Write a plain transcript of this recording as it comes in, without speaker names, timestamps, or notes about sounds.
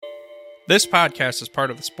This podcast is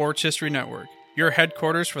part of the Sports History Network, your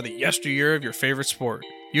headquarters for the yesteryear of your favorite sport.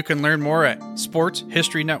 You can learn more at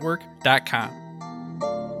sportshistorynetwork.com.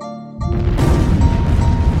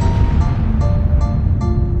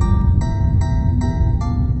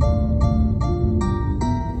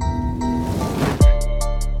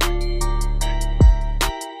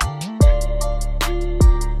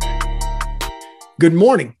 Good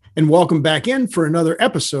morning, and welcome back in for another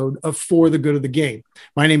episode of For the Good of the Game.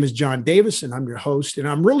 My name is John Davis, and I'm your host, and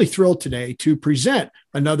I'm really thrilled today to present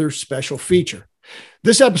another special feature.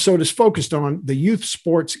 This episode is focused on the youth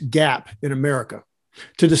sports gap in America.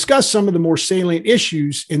 To discuss some of the more salient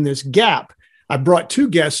issues in this gap, I brought two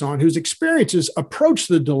guests on whose experiences approach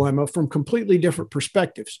the dilemma from completely different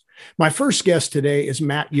perspectives. My first guest today is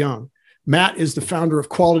Matt Young. Matt is the founder of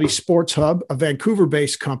Quality Sports Hub, a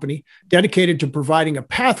Vancouver-based company dedicated to providing a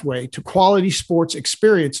pathway to quality sports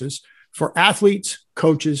experiences for athletes,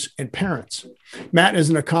 coaches, and parents. Matt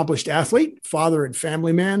is an accomplished athlete, father and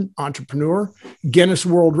family man, entrepreneur, Guinness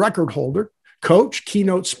World Record holder, coach,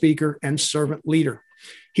 keynote speaker, and servant leader.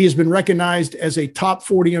 He has been recognized as a top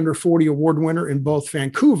 40 under 40 award winner in both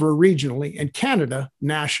Vancouver regionally and Canada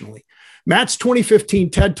nationally. Matt's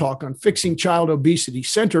 2015 TED Talk on fixing child obesity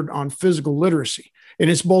centered on physical literacy,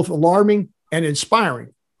 and it's both alarming and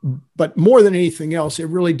inspiring. But more than anything else, it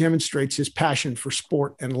really demonstrates his passion for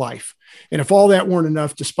sport and life. And if all that weren't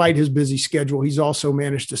enough, despite his busy schedule, he's also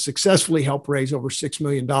managed to successfully help raise over $6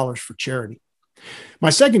 million for charity.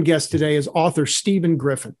 My second guest today is author Stephen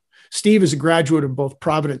Griffin. Steve is a graduate of both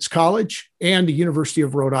Providence College and the University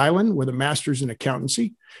of Rhode Island with a master's in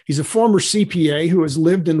accountancy. He's a former CPA who has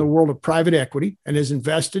lived in the world of private equity and has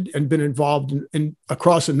invested and been involved in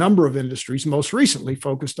across a number of industries, most recently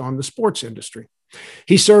focused on the sports industry.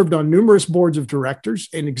 He served on numerous boards of directors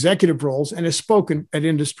and executive roles and has spoken at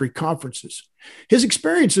industry conferences. His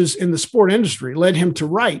experiences in the sport industry led him to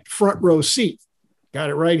write Front Row Seat. Got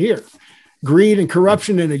it right here. Greed and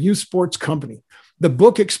Corruption in a Youth Sports Company. The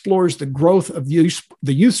book explores the growth of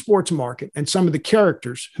the youth sports market and some of the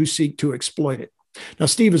characters who seek to exploit it. Now,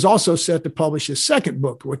 Steve is also set to publish his second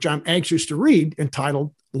book, which I'm anxious to read,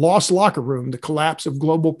 entitled Lost Locker Room, The Collapse of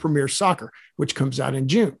Global Premier Soccer, which comes out in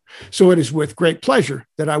June. So it is with great pleasure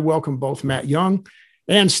that I welcome both Matt Young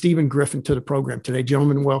and Stephen Griffin to the program today.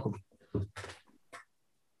 Gentlemen, welcome.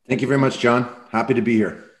 Thank you very much, John. Happy to be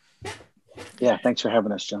here. Yeah, thanks for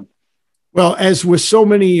having us, John. Well, as with so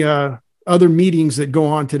many other meetings that go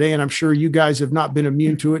on today, and I'm sure you guys have not been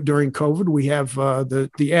immune to it during COVID. We have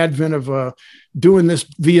the advent of doing this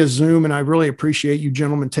via Zoom, and I really appreciate you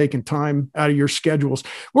gentlemen taking time out of your schedules.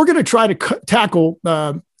 We're going to try to tackle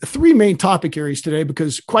three main topic areas today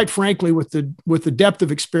because, quite frankly, with the depth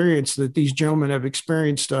of experience that these gentlemen have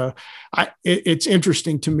experienced, it's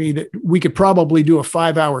interesting to me that we could probably do a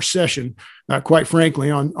 5-hour session, quite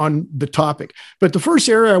frankly, on the topic. But the first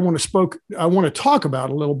area I want to talk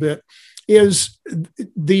about a little bit is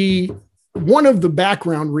one of the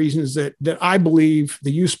background reasons that I believe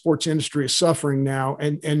the youth sports industry is suffering now,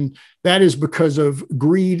 and that is because of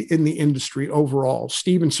greed in the industry overall.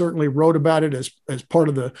 Stephen certainly wrote about it as part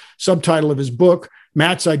of the subtitle of his book.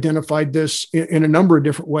 Matt's identified this in a number of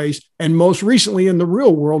different ways. And most recently in the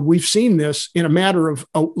real world, we've seen this in a matter of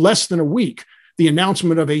less than a week. The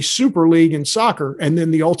announcement of a super league in soccer and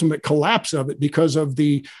then the ultimate collapse of it because of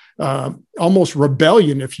the almost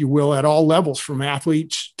rebellion, if you will, at all levels, from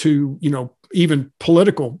athletes to, even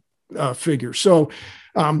political figures. So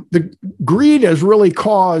the greed has really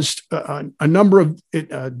caused a number of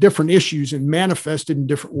different issues and manifested in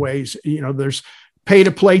different ways. There's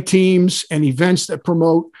pay-to-play teams and events that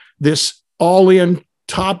promote this all-in,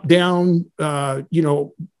 top-down,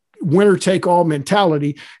 winner-take-all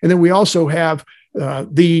mentality. And then we also have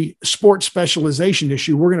the sports specialization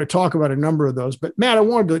issue. We're going to talk about a number of those. But Matt, I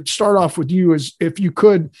wanted to start off with you, as if you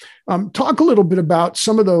could talk a little bit about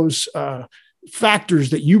some of those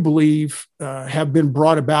factors that you believe have been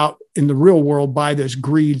brought about in the real world by this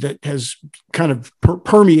greed that has kind of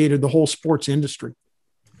permeated the whole sports industry.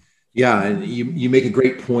 Yeah, and you make a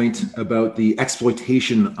great point about the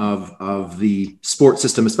exploitation of the sports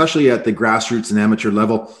system, especially at the grassroots and amateur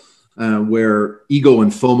level, where ego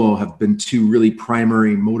and FOMO have been two really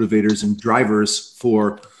primary motivators and drivers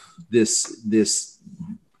for this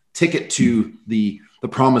ticket to the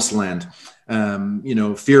promised land.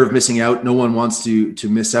 Fear of missing out. No one wants to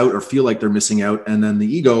miss out or feel like they're missing out. And then the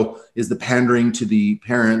ego is the pandering to the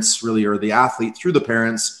parents, really, or the athlete through the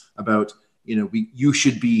parents about, you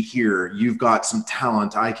should be here. You've got some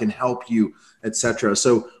talent. I can help you, etc.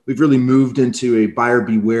 So we've really moved into a buyer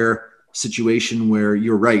beware situation where,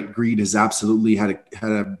 you're right, greed has absolutely had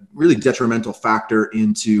a really detrimental factor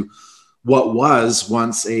into what was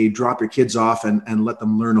once a drop your kids off and let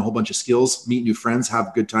them learn a whole bunch of skills, meet new friends, have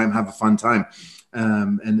a good time, have a fun time.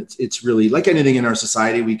 And it's really like anything in our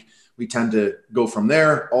society. We tend to go from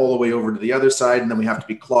there all the way over to the other side, and then we have to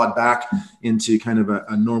be clawed back into kind of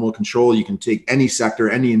a normal control. You can take any sector,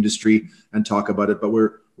 any industry, and talk about it, but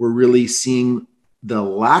we're really seeing the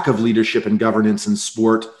lack of leadership and governance in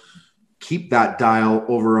sport keep that dial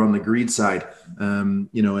over on the greed side. And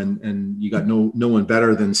you got no one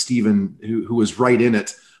better than Stephen, who was right in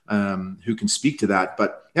it, who can speak to that.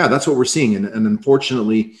 But yeah, that's what we're seeing, and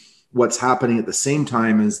unfortunately, what's happening at the same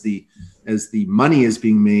time as the money is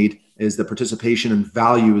being made is the participation and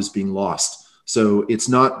value is being lost. So it's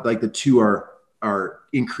not like the two are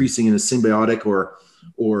increasing in a symbiotic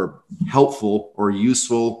or helpful or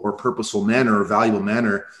useful or purposeful manner or valuable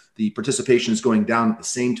manner. The participation is going down at the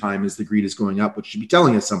same time as the greed is going up, which should be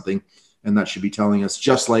telling us something. And that should be telling us,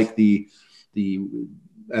 just like the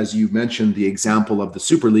as you mentioned, the example of the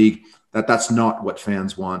Super League, that's not what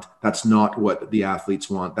fans want. That's not what the athletes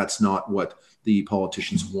want. That's not what the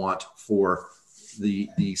politicians want for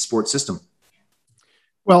the sports system.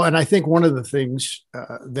 Well, and I think one of the things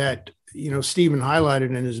that, Stephen highlighted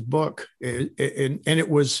in his book, and it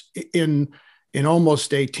was in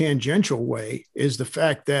almost a tangential way, is the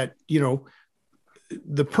fact that,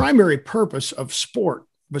 the primary purpose of sport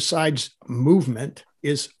besides movement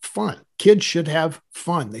is fun. Kids should have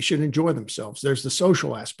fun. They should enjoy themselves. There's the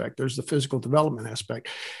social aspect. There's the physical development aspect.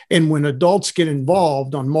 And when adults get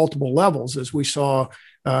involved on multiple levels, as we saw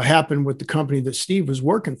happen with the company that Steve was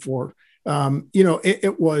working for,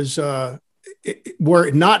 it was were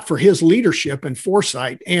it not for his leadership and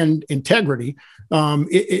foresight and integrity,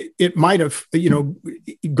 it might have,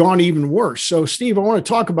 gone even worse. So, Steve, I want to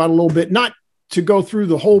talk about a little bit, not to go through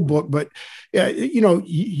the whole book, but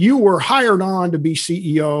you were hired on to be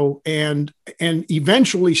CEO and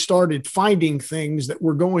eventually started finding things that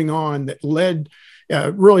were going on that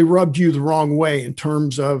really rubbed you the wrong way in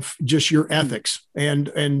terms of just your ethics.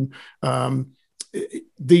 And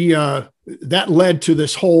that led to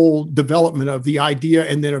this whole development of the idea,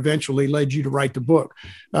 and then eventually led you to write the book.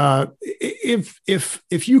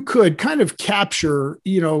 If you could kind of capture,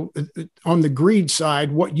 on the greed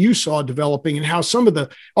side, what you saw developing and how some of the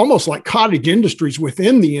almost like cottage industries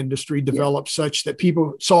within the industry developed such that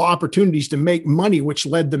people saw opportunities to make money, which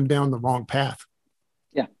led them down the wrong path.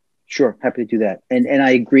 Yeah, sure. Happy to do that. And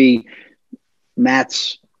I agree.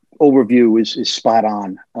 Matt's overview is spot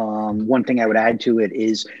on. One thing I would add to it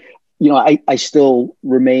is, I still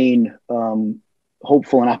remain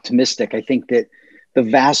hopeful and optimistic. I think that the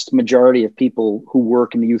vast majority of people who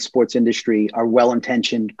work in the youth sports industry are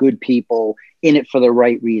well-intentioned, good people in it for the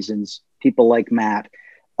right reasons. People like Matt,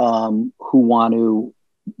 who want to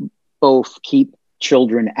both keep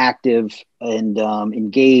children active and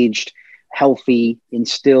engaged, healthy,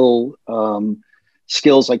 instill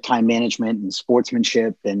skills like time management and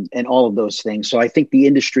sportsmanship and all of those things. So I think the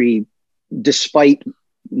industry, despite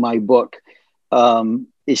my book,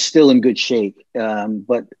 is still in good shape.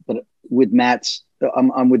 But with Matt's,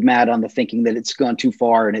 I'm with Matt on the thinking that it's gone too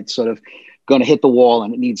far and it's sort of going to hit the wall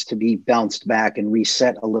and it needs to be bounced back and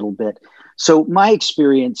reset a little bit. So my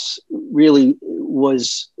experience really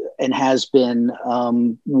was and has been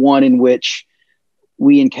one in which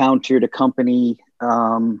we encountered a company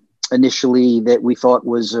initially that we thought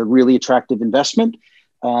was a really attractive investment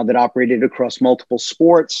that operated across multiple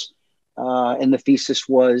sports. And the thesis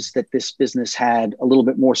was that this business had a little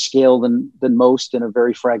bit more scale than most in a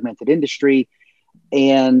very fragmented industry,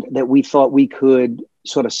 and that we thought we could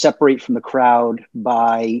sort of separate from the crowd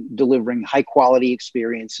by delivering high quality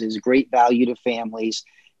experiences, great value to families,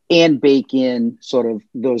 and bake in sort of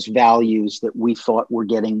those values that we thought were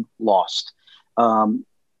getting lost.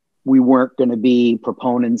 We weren't going to be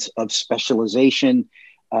proponents of specialization.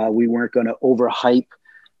 We weren't going to overhype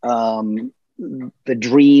the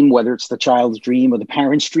dream, whether it's the child's dream or the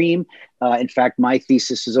parent's dream. In fact, my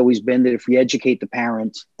thesis has always been that if we educate the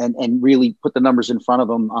parent and really put the numbers in front of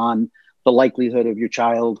them on the likelihood of your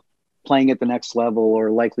child playing at the next level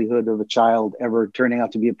or likelihood of a child ever turning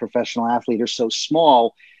out to be a professional athlete are so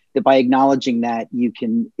small, that by acknowledging that, you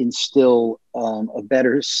can instill a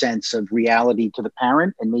better sense of reality to the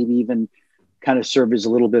parent and maybe even kind of serve as a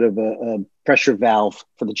little bit of a pressure valve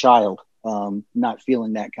for the child, not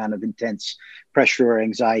feeling that kind of intense pressure or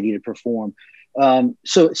anxiety to perform.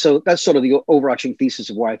 So that's sort of the overarching thesis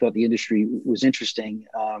of why I thought the industry was interesting.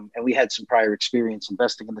 And we had some prior experience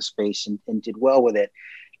investing in the space and did well with it.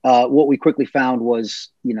 What we quickly found was,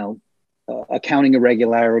 accounting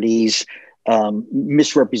irregularities,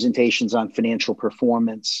 misrepresentations on financial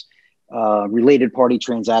performance, related party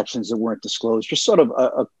transactions that weren't disclosed, just sort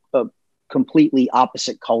of completely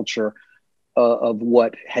opposite culture of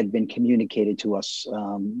what had been communicated to us.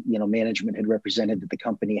 Management had represented that the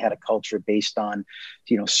company had a culture based on,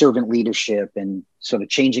 servant leadership and sort of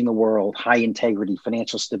changing the world, high integrity,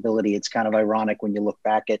 financial stability. It's kind of ironic when you look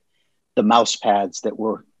back at the mouse pads that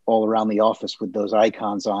were all around the office with those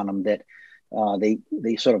icons on them, that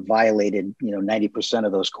they sort of violated, 90%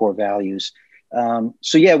 of those core values.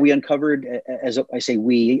 We uncovered, as I say,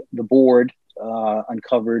 the board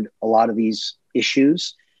uncovered a lot of these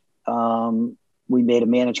issues. We made a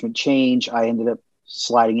management change. I ended up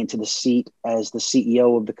sliding into the seat as the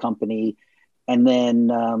CEO of the company. And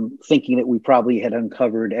then thinking that we probably had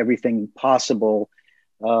uncovered everything possible,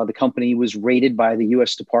 the company was raided by the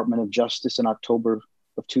U.S. Department of Justice in October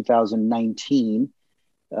of 2019.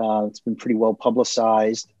 It's been pretty well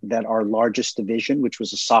publicized that our largest division, which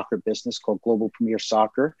was a soccer business called Global Premier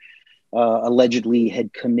Soccer, allegedly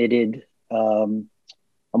had committed,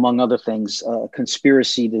 among other things, a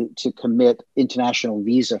conspiracy to commit international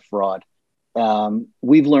visa fraud.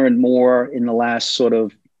 We've learned more in the last sort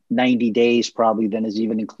of 90 days probably than is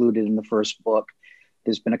even included in the first book.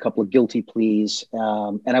 There's been a couple of guilty pleas.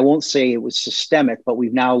 And I won't say it was systemic, but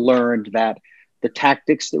we've now learned that the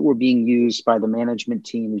tactics that were being used by the management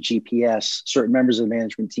team, the GPS, certain members of the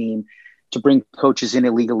management team, to bring coaches in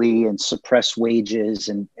illegally and suppress wages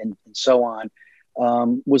and so on,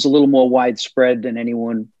 was a little more widespread than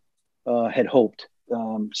anyone had hoped.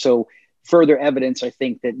 So further evidence, I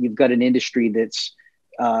think, that you've got an industry that's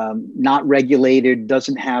not regulated,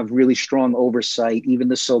 doesn't have really strong oversight. Even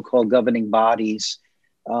the so-called governing bodies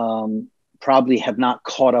probably have not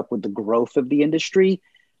caught up with the growth of the industry.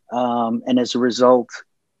 And as a result,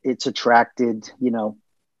 it's attracted,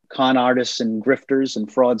 con artists and grifters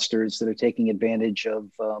and fraudsters that are taking advantage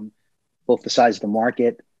of both the size of the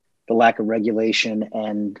market, the lack of regulation,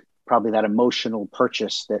 and probably that emotional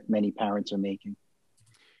purchase that many parents are making.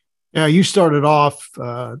 Yeah, you started off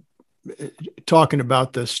talking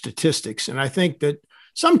about the statistics, and I think that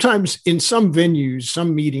sometimes in some venues,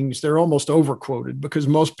 some meetings, they're almost overquoted because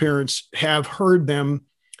most parents have heard them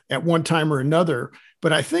at one time or another.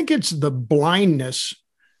 But I think it's the blindness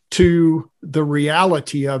to the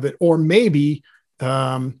reality of it, or maybe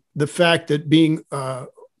the fact that being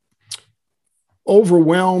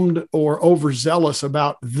overwhelmed or overzealous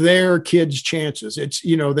about their kids' chances. It's,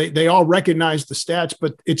 they all recognize the stats,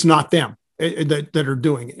 but it's not them that are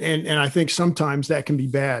doing it. And I think sometimes that can be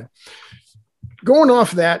bad. Going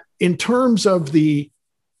off that, in terms of the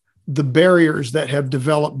barriers that have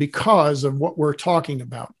developed because of what we're talking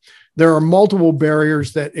about, there are multiple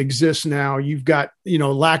barriers that exist now. You've got,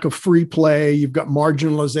 lack of free play. You've got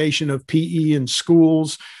marginalization of PE in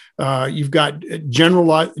schools. You've got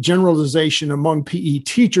generalization among PE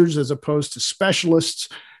teachers as opposed to specialists.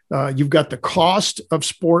 You've got the cost of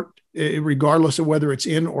sport, regardless of whether it's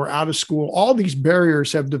in or out of school. All these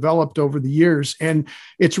barriers have developed over the years, and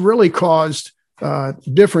it's really caused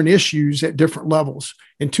different issues at different levels.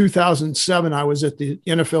 In 2007, I was at the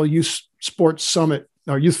NFL Youth Sports Summit,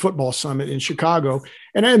 or Youth Football Summit in Chicago,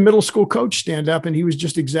 and I had a middle school coach stand up, and he was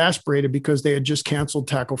just exasperated because they had just canceled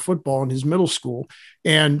tackle football in his middle school,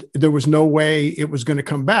 and there was no way it was going to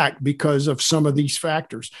come back because of some of these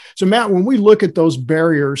factors. So, Matt, when we look at those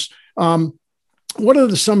barriers, what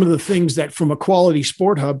are some of the things that, from a quality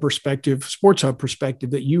sports hub perspective,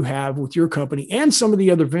 that you have with your company and some of the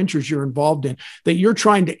other ventures you're involved in, that you're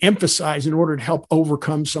trying to emphasize in order to help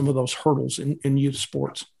overcome some of those hurdles in youth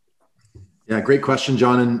sports? Yeah, great question,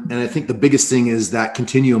 John. And I think the biggest thing is that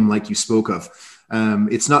continuum, like you spoke of.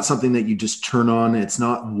 It's not something that you just turn on. It's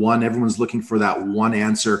not one. Everyone's looking for that one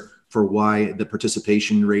answer for why the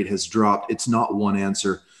participation rate has dropped. It's not one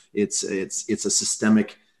answer. It's a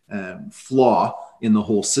systemic flaw in the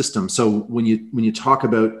whole system. So when you talk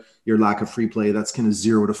about your lack of free play, that's kind of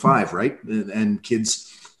 0 to 5, right? And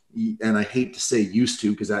kids, and I hate to say used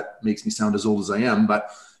to, because that makes me sound as old as I am,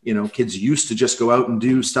 but kids used to just go out and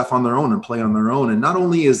do stuff on their own and play on their own. And not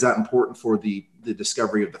only is that important for the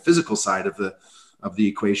discovery of the physical side of the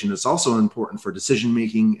equation, it's also important for decision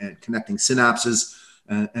making and connecting synapses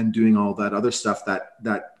and doing all that other stuff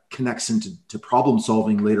that connects into problem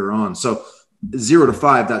solving later on. So 0 to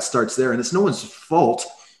 5, that starts there, and it's no one's fault.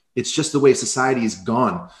 It's just the way society's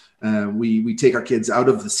gone. We take our kids out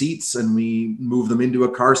of the seats and we move them into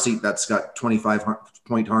a car seat that's got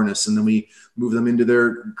 25-point harness, and then we move them into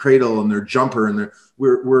their cradle and their jumper, and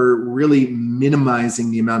we're really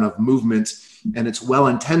minimizing the amount of movement, and it's well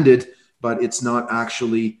intended, but it's not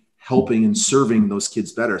actually helping and serving those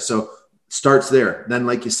kids better. So starts there. Then,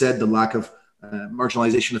 like you said, the lack of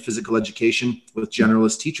marginalization of physical education with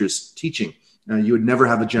generalist teachers teaching. You would never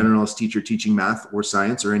have a generalist teacher teaching math or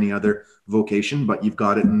science or any other vocation, but you've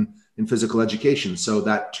got it in physical education. So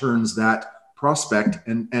that turns that prospect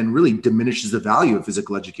and really diminishes the value of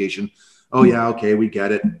physical education. Oh yeah, okay, we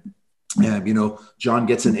get it. And, John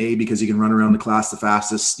gets an A because he can run around the class the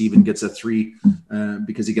fastest. Stephen gets a 3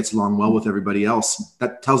 because he gets along well with everybody else.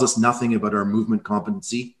 That tells us nothing about our movement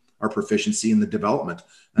competency, our proficiency in the development.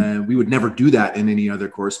 We would never do that in any other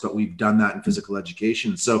course, but we've done that in physical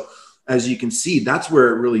education. So as you can see, that's where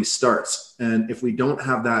it really starts. And if we don't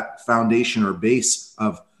have that foundation or base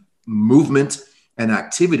of movement and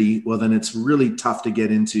activity, well, then it's really tough to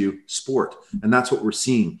get into sport. And that's what we're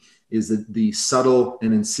seeing, is that the subtle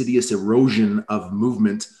and insidious erosion of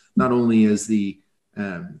movement, not only as the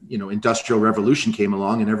industrial revolution came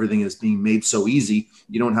along and everything is being made so easy.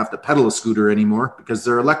 You don't have to pedal a scooter anymore because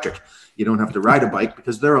they're electric. You don't have to ride a bike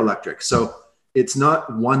because they're electric. So it's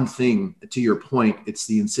not one thing, to your point, it's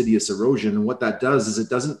the insidious erosion. And what that does is it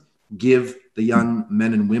doesn't give the young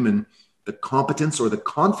men and women the competence or the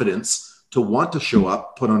confidence to want to show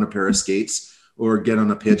up, put on a pair of skates or get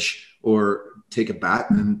on a pitch or take a bat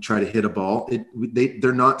and try to hit a ball.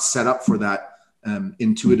 They're not set up for that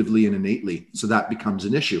intuitively and innately. So that becomes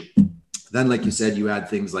an issue. Then, like you said, you add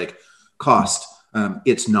things like cost.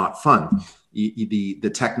 It's not fun.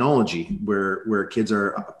 The technology where kids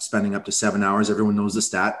are spending up to 7 hours, everyone knows the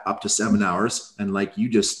stat, up to 7 hours. And like you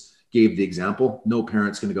just gave the example, no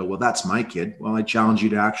parent's going to go, well, that's my kid. Well, I challenge you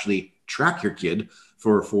to actually track your kid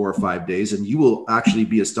for 4 or 5 days, and you will actually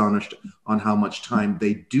be astonished on how much time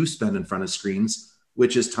they do spend in front of screens,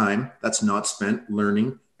 which is time that's not spent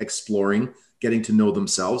learning, exploring, getting to know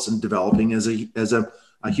themselves and developing as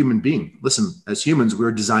a human being. Listen, as humans,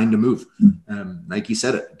 we're designed to move. Nike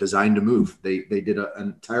said it, designed to move. They did an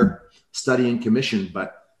entire study and commission,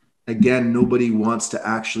 but again, nobody wants to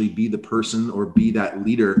actually be the person or be that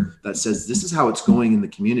leader that says, this is how it's going in the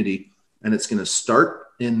community. And it's going to start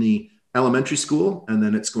in the elementary school, and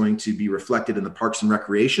then it's going to be reflected in the parks and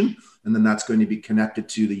recreation. And then that's going to be connected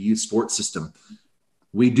to the youth sports system.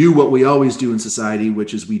 We do what we always do in society,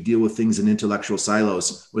 which is we deal with things in intellectual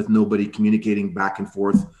silos with nobody communicating back and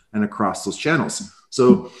forth and across those channels.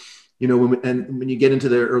 So, when you get into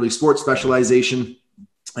the early sports specialization,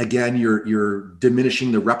 again, you're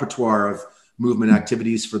diminishing the repertoire of movement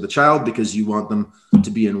activities for the child because you want them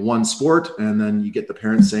to be in one sport. And then you get the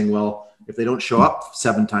parents saying, well, if they don't show up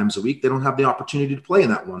 7 times a week, they don't have the opportunity to play in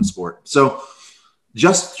that one sport. So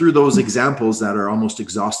just through those examples that are almost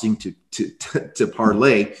exhausting to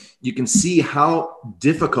parlay, you can see how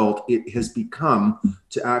difficult it has become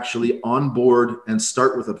to actually onboard and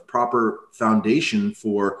start with a proper foundation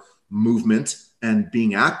for movement and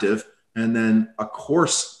being active. And then, of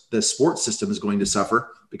course, the sports system is going to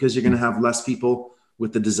suffer because you're going to have less people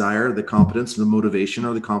with the desire, the competence, the motivation,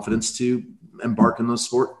 or the confidence to embark on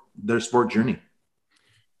their sport journey.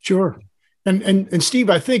 Sure. And Steve,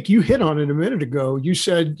 I think you hit on it a minute ago. You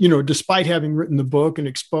said, despite having written the book and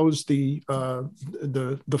exposed the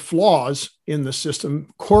flaws in the system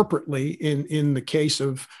corporately in the case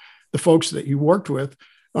of the folks that you worked with,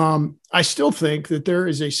 I still think that there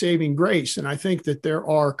is a saving grace. And I think that there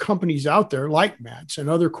are companies out there like Mats and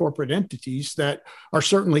other corporate entities that are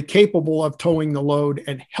certainly capable of towing the load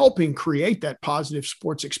and helping create that positive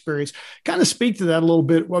sports experience. Kind of speak to that a little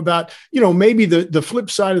bit about, maybe the flip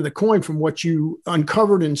side of the coin from what you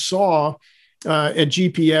uncovered and saw at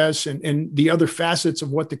GPS and the other facets of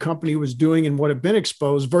what the company was doing and what had been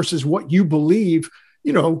exposed versus what you believe,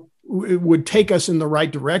 would take us in the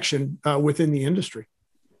right direction within the industry.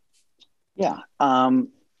 Yeah.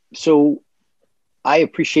 So I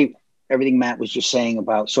appreciate everything Matt was just saying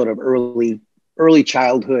about sort of early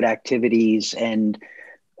childhood activities and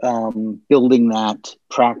building that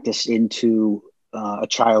practice into a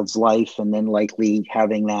child's life, and then likely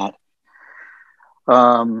having that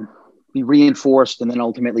be reinforced and then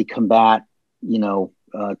ultimately combat,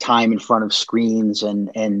 time in front of screens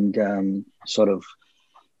and sort of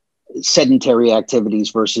sedentary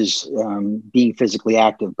activities versus being physically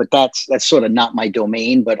active. But that's sort of not my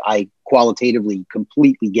domain, but I qualitatively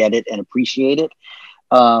completely get it and appreciate it.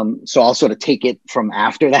 So I'll sort of take it from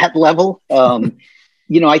after that level.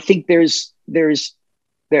 I think there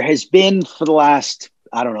has been for the last,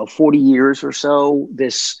 40 years or so,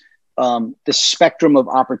 this spectrum of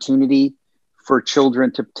opportunity for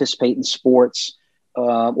children to participate in sports,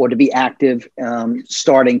 or to be active,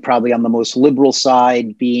 starting probably on the most liberal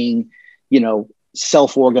side, being,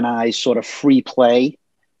 self-organized sort of free play,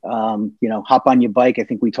 hop on your bike. I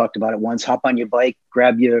think we talked about it once, hop on your bike,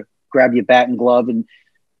 grab your bat and glove and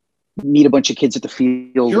meet a bunch of kids at the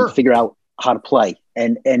field. Sure. And figure out how to play.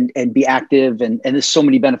 and be active. And there's so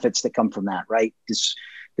many benefits that come from that, right?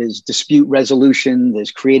 There's dispute resolution,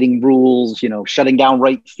 there's creating rules, shutting down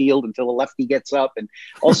right field until the lefty gets up, and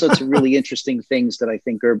all sorts of really interesting things that I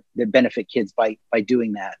think that benefit kids by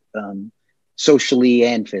doing that, socially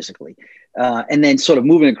and physically. And then sort of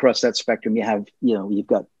moving across that spectrum, you've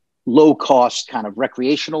got low cost kind of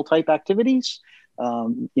recreational type activities,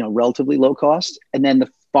 relatively low cost. And then the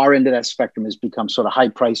far end of that spectrum has become sort of high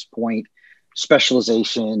price point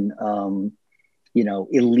specialization,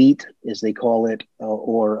 elite, as they call it,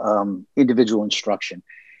 or individual instruction.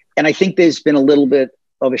 And I think there's been a little bit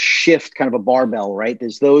of a shift, kind of a barbell, right?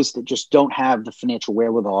 There's those that just don't have the financial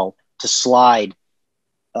wherewithal to slide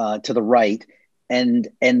to the right. And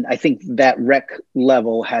I think that rec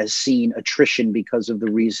level has seen attrition because of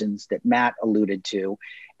the reasons that Matt alluded to.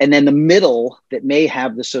 And then the middle that may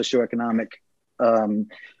have the socioeconomic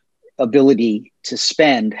ability to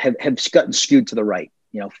spend have gotten skewed to the right.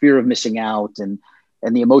 Fear of missing out and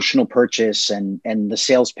the emotional purchase and the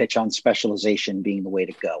sales pitch on specialization being the way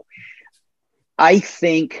to go. I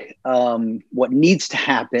think what needs to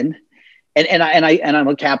happen, and I'm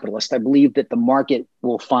a capitalist, I believe that the market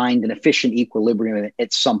will find an efficient equilibrium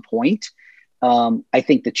at some point. I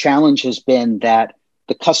think the challenge has been that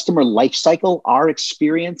the customer life cycle, our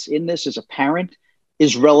experience in this as a parent,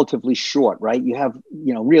 is relatively short, right? You have,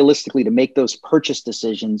 realistically, to make those purchase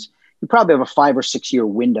decisions, you probably have a 5 or 6 year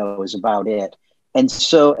window is about it. And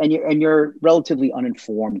so, and you're relatively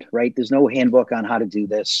uninformed, right? There's no handbook on how to do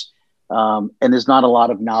this. And there's not a lot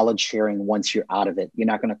of knowledge sharing once you're out of it. You're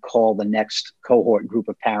not going to call the next cohort group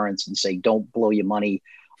of parents and say, don't blow your money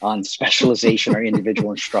on specialization or individual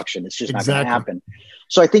instruction. It's just not going to happen.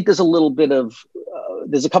 So I think there's a little bit of,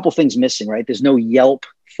 there's a couple things missing, right? There's no Yelp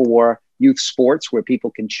for youth sports where people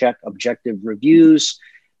can check objective reviews.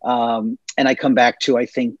 And I come back to, I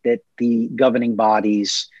think that the governing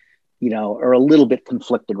bodies, are a little bit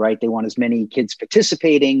conflicted, right? They want as many kids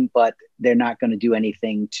participating, but they're not going to do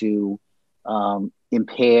anything to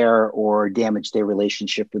impair or damage their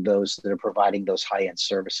relationship with those that are providing those high-end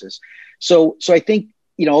services. So I think,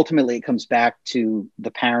 ultimately it comes back to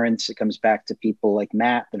the parents. It comes back to people like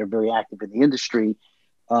Matt that are very active in the industry,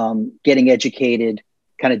 getting educated,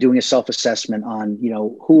 kind of doing a self-assessment on,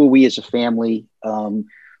 who are we as a family?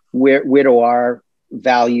 Where do our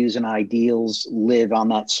values and ideals live on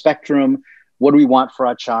that spectrum? What do we want for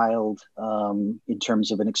our child in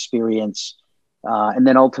terms of an experience? And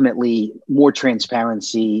then ultimately more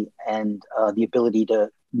transparency and the ability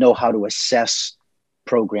to know how to assess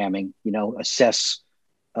programming, assess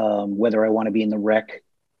whether I want to be in the rec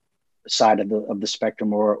side of the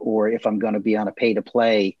spectrum or if I'm going to be on a pay to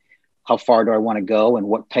play, how far do I want to go and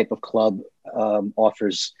what type of club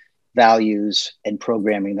offers values and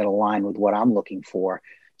programming that align with what I'm looking for.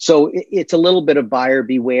 So it's a little bit of buyer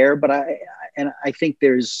beware, but I think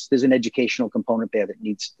there's an educational component there that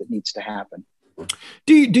needs to happen.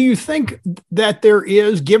 Do you think that there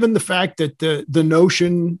is, given the fact that the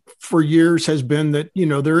notion for years has been that,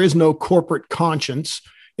 there is no corporate conscience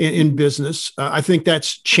in business? I think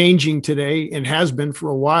that's changing today and has been for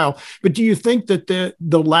a while. But do you think that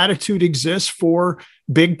the latitude exists for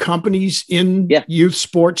big companies in youth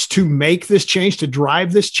sports to make this change, to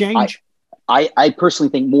drive this change? I personally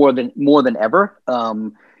think more than ever.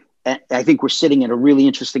 And I think we're sitting at a really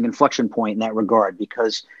interesting inflection point in that regard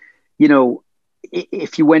because,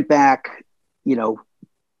 if you went back,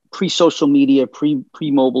 pre-social media,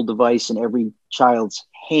 pre-mobile device in every child's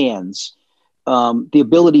hands, the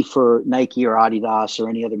ability for Nike or Adidas or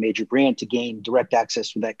any other major brand to gain direct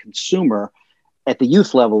access to that consumer at the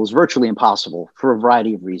youth level is virtually impossible for a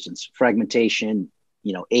variety of reasons: fragmentation,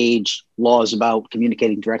 age, laws about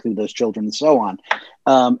communicating directly with those children, and so on.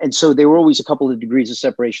 And so they were always a couple of degrees of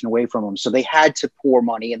separation away from them. So they had to pour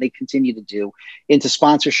money, and they continue to do, into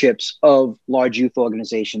sponsorships of large youth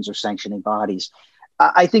organizations or sanctioning bodies.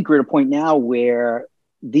 I think we're at a point now where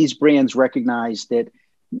these brands recognize that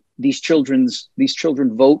these children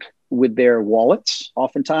vote with their wallets.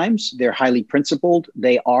 Oftentimes, they're highly principled.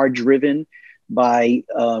 They are driven by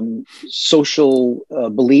social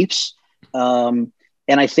beliefs.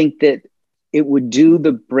 And I think that it would do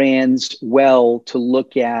the brands well to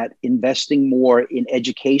look at investing more in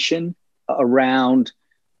education around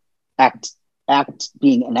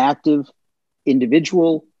being an active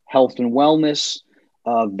individual, health and wellness,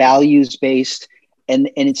 values-based, and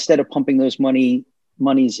instead of pumping those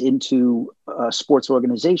monies into sports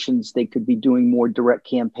organizations, they could be doing more direct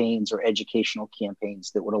campaigns or educational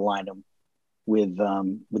campaigns that would align them with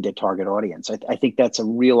their target audience. I think that's a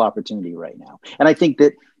real opportunity right now. And I think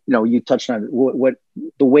that, you touched on what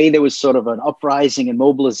the way there was sort of an uprising and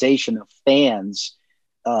mobilization of fans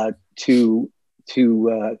to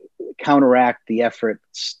counteract the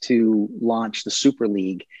efforts to launch the Super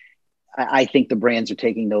League, I think the brands are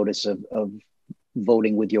taking notice of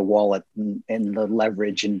voting with your wallet and the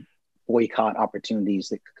leverage and boycott opportunities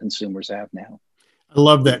that consumers have now. I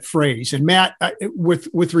love that phrase. And Matt,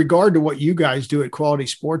 with regard to what you guys do at Quality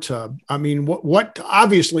Sports Hub, I mean, what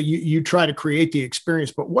obviously you try to create the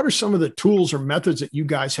experience, but what are some of the tools or methods that you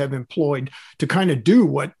guys have employed to kind of do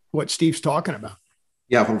what Steve's talking about?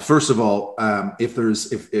 Yeah. Well, first of all, if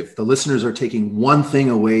the listeners are taking one thing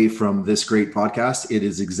away from this great podcast, it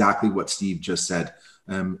is exactly what Steve just said.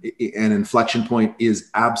 An inflection point is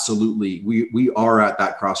absolutely, we are at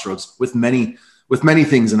that crossroads with many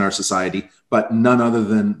things in our society, but none other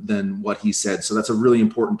than what he said. So that's a really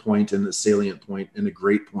important point and a salient point and a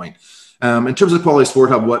great point. In terms of Quality Sport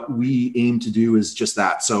Hub, what we aim to do is just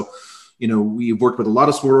that. So, we've worked with a lot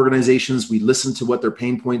of sport organizations. We listen to what their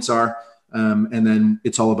pain points are. And then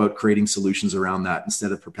it's all about creating solutions around that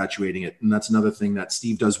instead of perpetuating it. And that's another thing that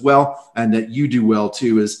Steve does well and that you do well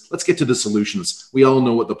too, is let's get to the solutions. We all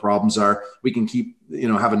know what the problems are. We can keep,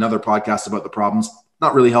 have another podcast about the problems,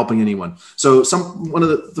 not really helping anyone. So one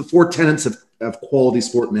of the four tenets of quality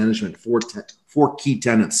sport management, four key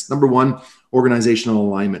tenets. Number one, organizational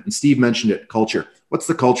alignment. And Steve mentioned it, culture. What's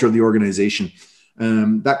the culture of the organization?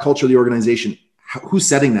 That culture of the organization, who's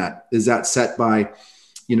setting that? Is that set by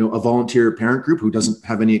a volunteer parent group who doesn't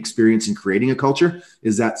have any experience in creating a culture?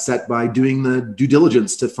 Is that set by doing the due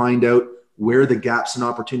diligence to find out where the gaps and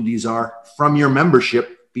opportunities are from your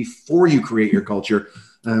membership before you create your culture?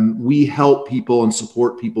 We help people and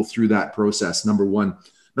support people through that process. Number one.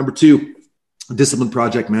 Number two, discipline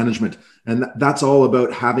project management. And that's all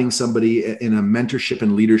about having somebody in a mentorship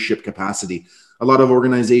and leadership capacity. A lot of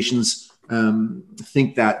organizations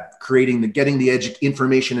think that getting the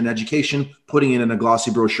information and education, putting it in a glossy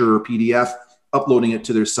brochure or PDF, uploading it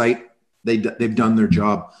to their site, they've done their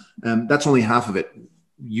job. That's only half of it.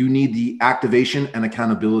 You need the activation and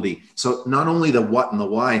accountability. So not only the what and the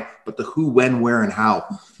why, but the who, when, where, and how.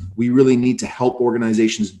 We really need to help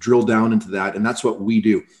organizations drill down into that. And that's what we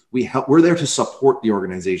do. We're there to support the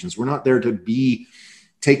organizations. We're not there to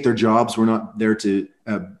take their jobs. We're not there to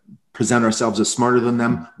present ourselves as smarter than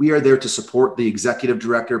them. We are there to support the executive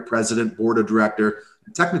director, president, board of director,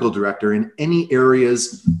 technical director in any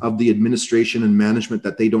areas of the administration and management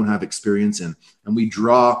that they don't have experience in. And we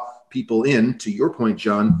draw people in, to your point,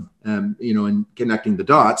 John, in connecting the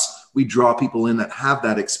dots, we draw people in that have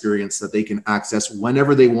that experience that they can access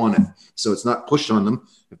whenever they want it. So it's not pushed on them.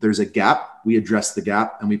 If there's a gap, we address the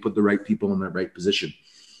gap and we put the right people in the right position.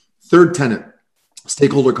 Third tenet,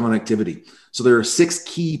 stakeholder connectivity. So there are 6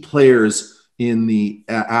 key players in the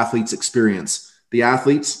athlete's experience. The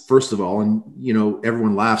athletes, first of all, and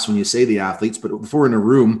everyone laughs when you say the athletes, but if we're in a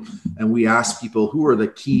room and we ask people who are the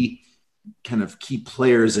key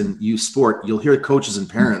players in youth sport, you'll hear coaches and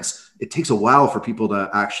parents. It takes a while for people to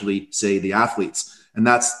actually say the athletes. And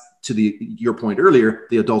that's to your point earlier,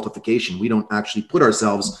 the adultification. We don't actually put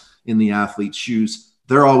ourselves in the athlete's shoes.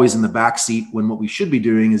 They're always in the back seat when what we should be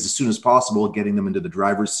doing is as soon as possible, getting them into the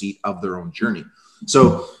driver's seat of their own journey.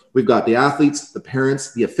 So we've got the athletes, the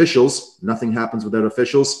parents, the officials. Nothing happens without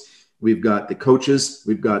officials. We've got the coaches.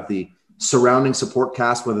 We've got the surrounding support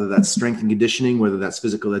cast, whether that's strength and conditioning, whether that's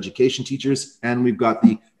physical education teachers, and we've got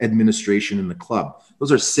the administration in the club.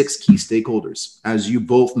 Those are 6 key stakeholders. As you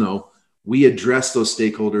both know, we address those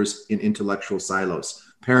stakeholders in intellectual silos.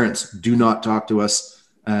 Parents, do not talk to us.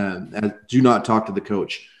 Do not talk to the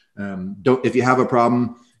coach. If you have a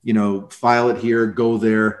problem, file it here, go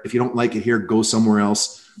there. If you don't like it here, go somewhere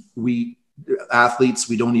else. Athletes,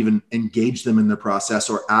 we don't even engage them in the process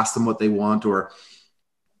or ask them what they want or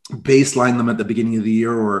baseline them at the beginning of the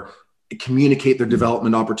year or communicate their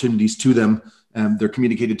development opportunities to them. They're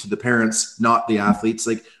communicated to the parents, not the athletes.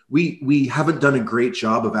 Like we haven't done a great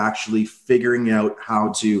job of actually figuring out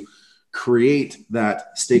how to create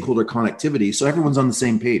that stakeholder connectivity so everyone's on the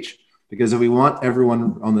same page. Because if we want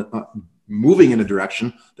everyone on the moving in a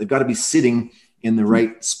direction, they've got to be sitting in the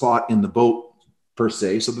right spot in the boat per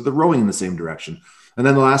se, so that they're rowing in the same direction. And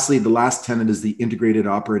then lastly, the last tenet is the integrated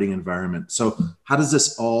operating environment. So how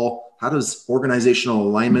does organizational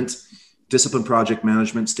alignment, discipline project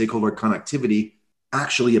management, stakeholder connectivity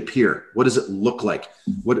actually appear? What does it look like?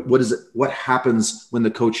 What happens when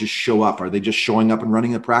the coaches show up? Are they just showing up and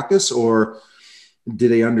running a practice, or do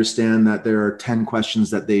they understand that there are 10 questions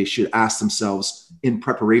that they should ask themselves in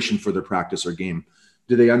preparation for their practice or game?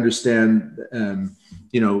 Do they understand,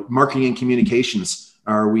 marketing and communications?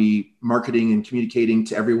 Are we marketing and communicating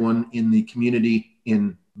to everyone in the community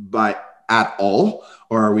by at all?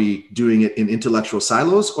 Or are we doing it in intellectual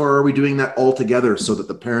silos? Or are we doing that all together so that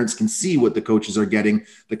the parents can see what the coaches are getting,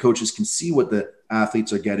 the coaches can see what the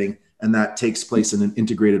athletes are getting, and that takes place in an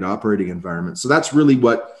integrated operating environment? So that's really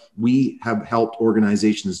what we have helped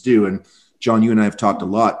organizations do. And John, you and I have talked a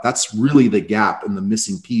lot. That's really the gap and the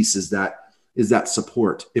missing piece is that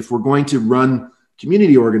support. If we're going to run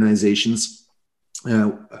community organizations,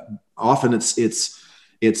 often it's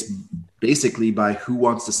basically by who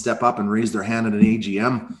wants to step up and raise their hand at an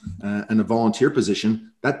AGM and a volunteer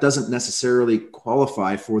position. That doesn't necessarily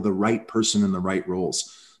qualify for the right person in the right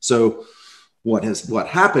roles. So what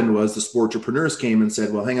happened was the sportrepreneurs came and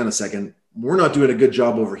said, well, hang on a second, we're not doing a good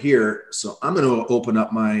job over here. So I'm going to open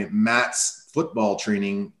up my Matt's football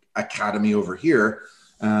training academy over here.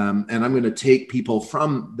 And I'm going to take people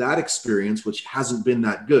from that experience, which hasn't been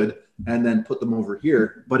that good, and then put them over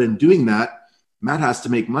here. But in doing that, Matt has to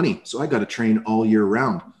make money. So I got to train all year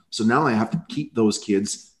round. So now I have to keep those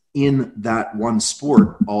kids in that one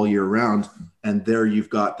sport all year round. And there you've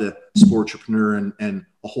got the sportrepreneur and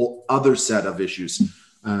a whole other set of issues.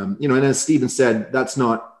 And as Stephen said,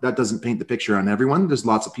 that doesn't paint the picture on everyone. There's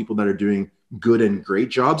lots of people that are doing good and great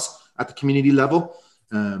jobs at the community level.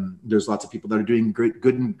 There's lots of people that are doing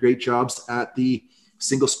good and great jobs at the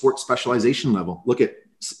single sport specialization level. Look at,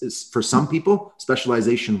 for some people,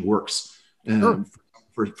 specialization works. Sure.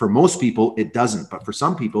 For most people, it doesn't, but for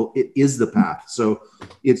some people, it is the path. So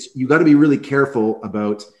you got to be really careful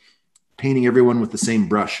about painting everyone with the same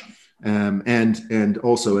brush. And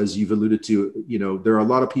also, as you've alluded to, there are a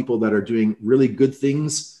lot of people that are doing really good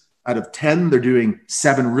things. Out of 10, they're doing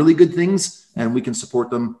 7 really good things, and we can support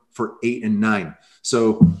them for 8 and 9.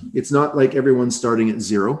 So it's not like everyone's starting at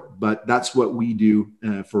 0, but that's what we do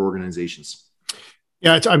for organizations.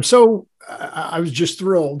 Yeah, I was just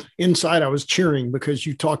thrilled. Inside, I was cheering because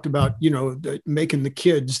you talked about, making the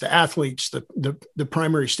kids, the athletes, the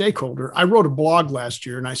primary stakeholder. I wrote a blog last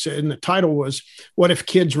year and I said, and the title was, "What if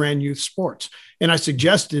kids ran youth sports?" And I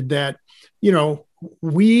suggested that,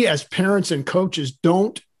 we as parents and coaches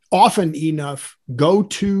don't often enough go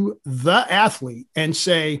to the athlete and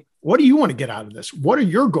say, what do you want to get out of this? What are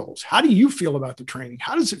your goals? How do you feel about the training?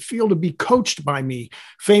 How does it feel to be coached by me?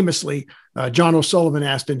 Famously, John O'Sullivan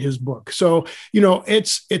asked in his book. So,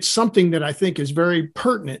 it's something that I think is very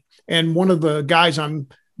pertinent. And one of the guys I'm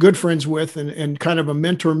good friends with and kind of a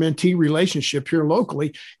mentor-mentee relationship here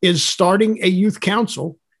locally is starting a youth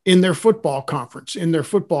council in their football conference, in their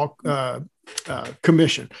football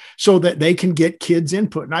commission, so that they can get kids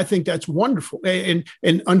input. And I think that's wonderful. And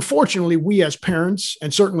unfortunately, we as parents,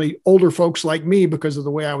 and certainly older folks like me, because of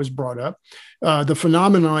the way I was brought up, the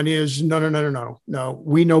phenomenon is no,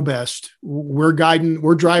 we know best. We're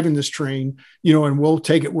driving this train, and we'll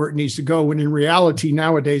take it where it needs to go. And in reality,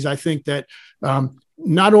 nowadays, I think that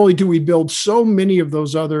not only do we build so many of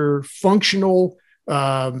those other functional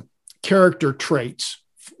character traits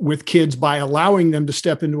with kids by allowing them to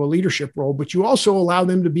step into a leadership role, but you also allow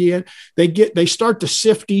them to they start to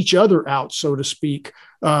sift each other out, so to speak,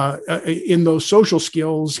 in those social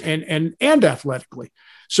skills and athletically.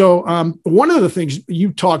 So one of the things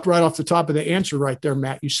you talked right off the top of the answer right there,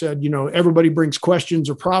 Matt, you said, everybody brings questions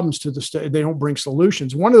or problems to the state. They don't bring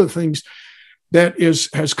solutions. One of the things that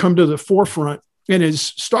has come to the forefront and is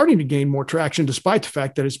starting to gain more traction, despite the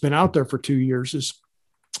fact that it's been out there for 2 years, is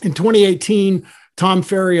in 2018, Tom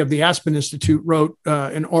Ferry of the Aspen Institute wrote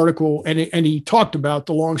an article, and he talked about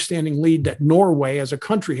the longstanding lead that Norway as a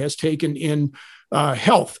country has taken in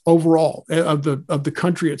health overall of the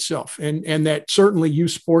country itself. And that certainly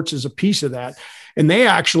youth sports is a piece of that. And they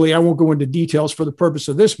actually, I won't go into details for the purpose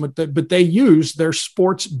of this, but they use their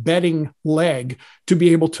sports betting leg to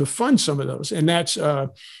be able to fund some of those. And that's,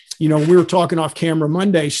 we were talking off camera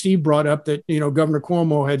Monday. Steve brought up that, Governor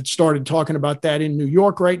Cuomo had started talking about that in New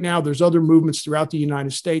York right now. There's other movements throughout the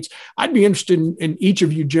United States. I'd be interested in each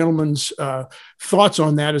of you gentlemen's thoughts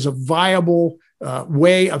on that as a viable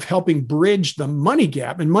way of helping bridge the money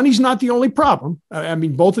gap. And money's not the only problem. I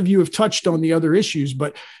mean, both of you have touched on the other issues,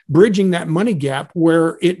 but bridging that money gap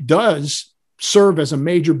where it does serve as a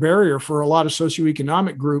major barrier for a lot of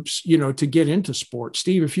socioeconomic groups, to get into sports.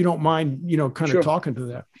 Steve, if you don't mind, kind of talking to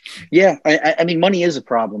that. Yeah. I mean, money is a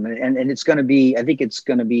problem, and it's going to be, I think it's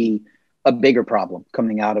going to be a bigger problem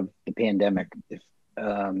coming out of the pandemic. If,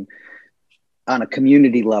 on a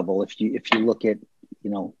community level, if you look at,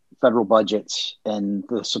 federal budgets and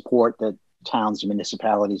the support that towns and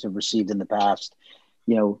municipalities have received in the past,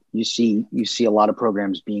 you see a lot of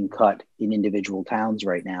programs being cut in individual towns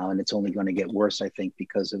right now, and it's only going to get worse, I think,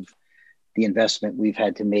 because of the investment we've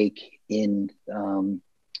had to make in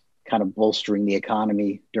kind of bolstering the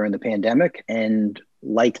economy during the pandemic, and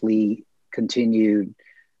likely continued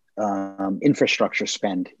infrastructure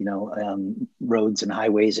spend, roads and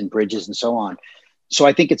highways and bridges and so on. So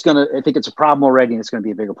I think it's a problem already, and it's going to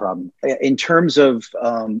be a bigger problem in terms of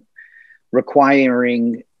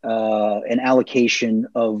requiring an allocation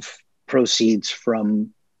of proceeds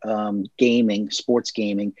from sports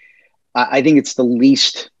gaming. I think it's the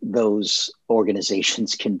least those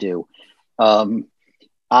organizations can do. I've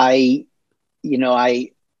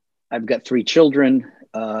got 3 children.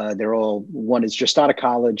 One is just out of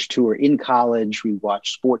college, 2 are in college. We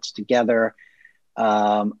watch sports together.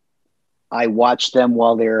 I watch them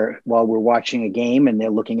while we're watching a game, and they're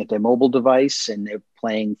looking at their mobile device and they're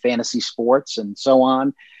playing fantasy sports and so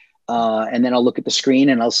on. And then I'll look at the screen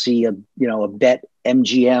and I'll see a Bet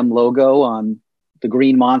MGM logo on the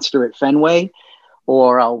green monster at Fenway,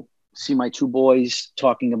 or I'll see my 2 boys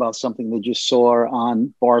talking about something they just saw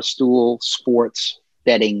on Barstool Sports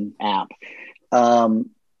betting app.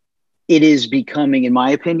 It is becoming, in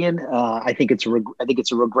my opinion, I think it's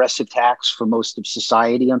a regressive tax for most of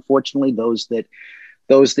society. Unfortunately, those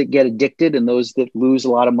that get addicted and those that lose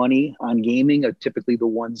a lot of money on gaming are typically the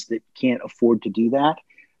ones that can't afford to do that.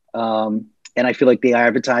 And I feel like the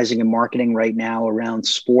advertising and marketing right now around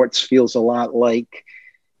sports feels a lot like,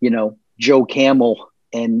 Joe Camel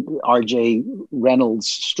and RJ Reynolds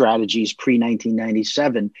strategies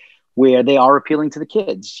pre-1997. Where they are appealing to the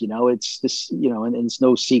kids. It's this, and it's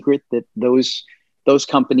no secret that those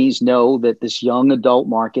companies know that this young adult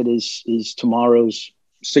market is tomorrow's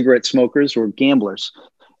cigarette smokers or gamblers.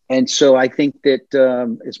 And so I think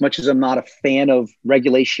that as much as I'm not a fan of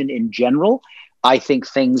regulation in general, I think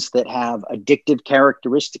things that have addictive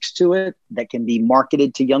characteristics to it that can be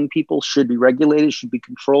marketed to young people should be regulated, should be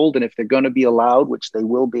controlled. And if they're going to be allowed, which they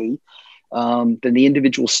will be, then the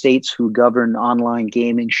individual states who govern online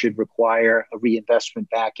gaming should require a reinvestment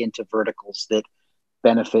back into verticals that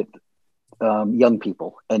benefit young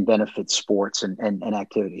people and benefit sports and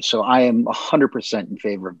activities. So I am 100% in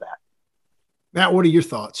favor of that. Matt, what are your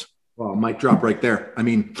thoughts? Well, mic drop right there. I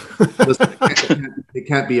mean, listen, it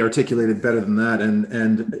can't be articulated better than that.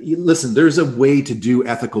 And listen, there's a way to do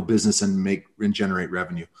ethical business and generate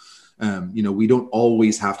revenue. We don't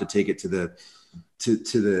always have to take it to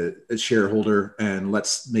the shareholder and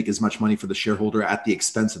let's make as much money for the shareholder at the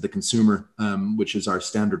expense of the consumer, which is our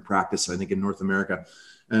standard practice, I think, in North America.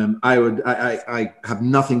 I have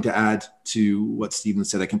nothing to add to what Stephen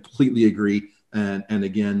said. I completely agree. And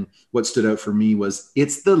again, what stood out for me was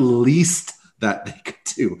it's the least that they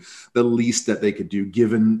could do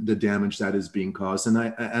given the damage that is being caused. And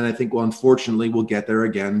I think, well, unfortunately, we'll get there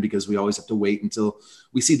again because we always have to wait until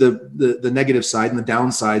we see the negative side and the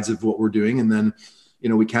downsides of what we're doing. And then,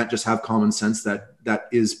 we can't just have common sense that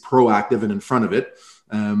is proactive and in front of it.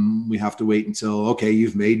 We have to wait until, okay,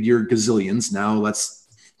 you've made your gazillions. Now let's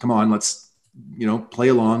play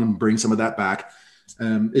along and bring some of that back.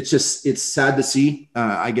 It's sad to see.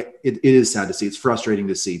 It is sad to see. It's frustrating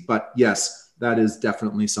to see, but yes, that is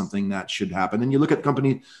definitely something that should happen. And you look at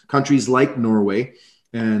countries like Norway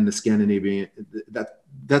and the Scandinavian,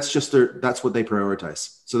 that's what they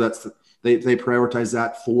prioritize. So they prioritize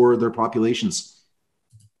that for their populations.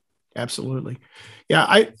 Absolutely. Yeah.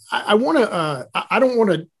 I want to, I don't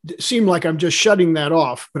want to seem like I'm just shutting that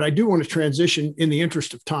off, but I do want to transition in the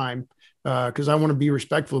interest of time, because I want to be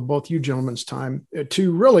respectful of both you gentlemen's time,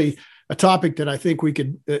 to really a topic that I think we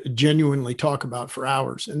could genuinely talk about for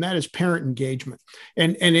hours, and that is parent engagement.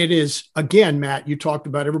 And it is, again, Matt, you talked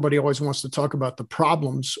about everybody always wants to talk about the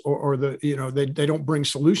problems or they don't bring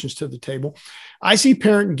solutions to the table. I see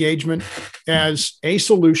parent engagement as a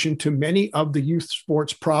solution to many of the youth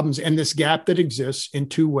sports problems and this gap that exists in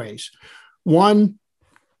 2 ways. One,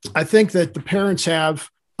 I think that the parents have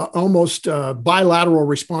almost bilateral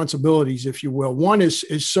responsibilities, if you will. One is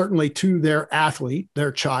certainly to their athlete,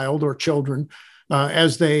 their child or children,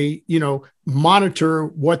 as they, monitor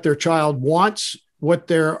what their child wants, what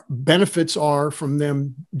their benefits are from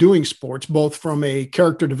them doing sports, both from a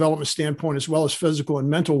character development standpoint, as well as physical and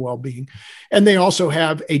mental well-being. And they also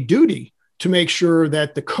have a duty to make sure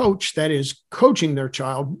that the coach that is coaching their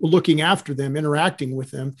child, looking after them, interacting with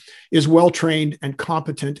them, is well-trained and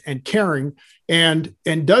competent and caring, and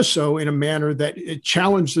does so in a manner that it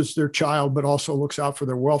challenges their child, but also looks out for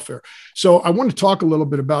their welfare. So I want to talk a little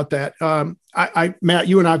bit about that. Matt,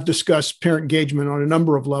 you and I have discussed parent engagement on a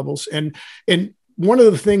number of levels. And one of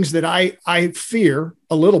the things that I fear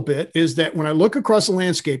a little bit is that when I look across the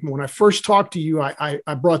landscape, and when I first talked to you, I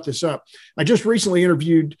brought this up. I just recently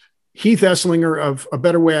interviewed Heath Esslinger of A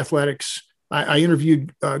Better Way Athletics I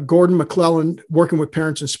interviewed Gordon McClellan, working with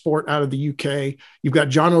parents in sport out of the UK. You've got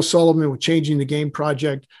John O'Sullivan with Changing the Game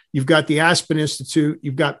Project. You've got the Aspen Institute.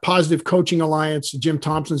 You've got Positive Coaching Alliance, Jim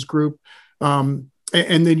Thompson's group. And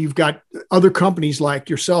then you've got other companies like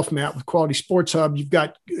yourself, Matt, with Quality Sports Hub. You've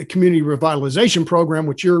got a community revitalization program,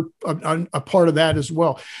 which you're a part of that as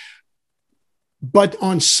well. But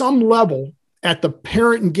on some level, at the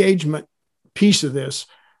parent engagement piece of this,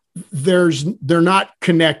 they're not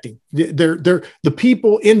connecting. The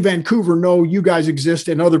people in Vancouver know you guys exist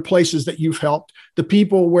in other places that you've helped. The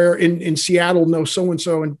people where in Seattle know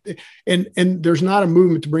so-and-so, and there's not a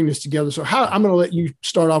movement to bring this together. So I'm going to let you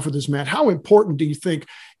start off with this, Matt. How important do you think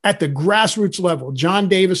at the grassroots level, John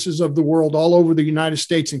Davises of the world all over the United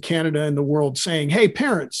States and Canada and the world saying, hey,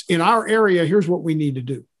 parents in our area, here's what we need to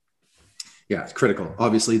do? Yeah, it's critical.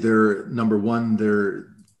 Obviously, they're number one, they're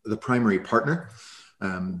the primary partner.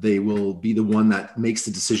 They will be the one that makes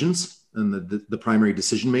the decisions and the primary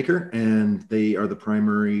decision maker, and they are the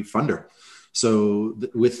primary funder. So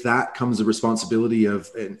with that comes the responsibility of,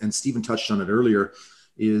 and Stephen touched on it earlier,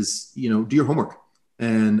 is, do your homework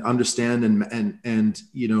and understand and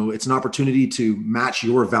it's an opportunity to match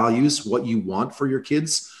your values, what you want for your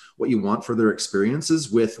kids, what you want for their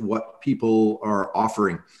experiences with what people are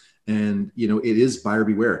offering. And, it is buyer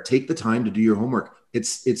beware. Take the time to do your homework.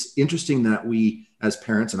 It's interesting that we, as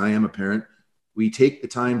parents, and I am a parent, we take the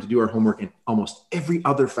time to do our homework in almost every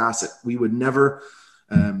other facet. We would never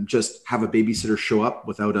just have a babysitter show up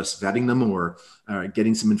without us vetting them or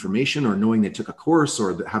getting some information or knowing they took a course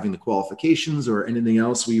or having the qualifications or anything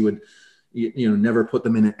else. We would, never put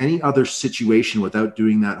them in any other situation without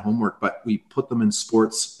doing that homework, but we put them in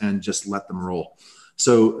sports and just let them roll.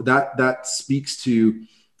 So that speaks to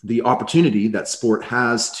the opportunity that sport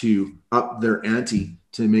has to up their ante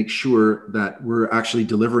to make sure that we're actually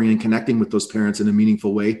delivering and connecting with those parents in a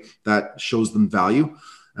meaningful way that shows them value.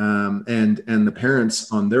 And the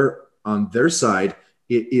parents on their side,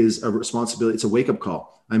 it is a responsibility. It's a wake-up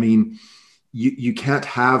call. I mean, you can't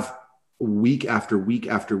have week after week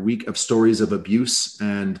after week of stories of abuse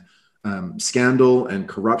and scandal and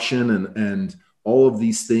corruption and all of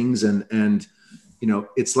these things. And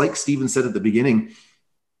it's like Stephen said at the beginning,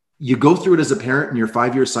 you go through it as a parent in your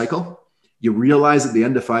 5-year cycle. You realize at the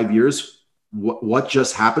end of 5 years, what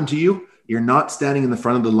just happened to you. You're not standing in the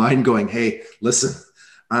front of the line going, hey, listen,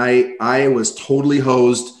 I was totally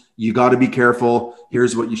hosed. You got to be careful.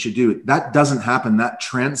 Here's what you should do. That doesn't happen. That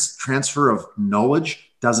transfer of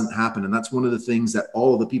knowledge doesn't happen. And that's one of the things that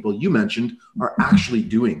all of the people you mentioned are actually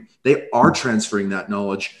doing. They are transferring that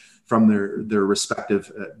knowledge from their respective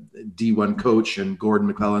D1 coach and Gordon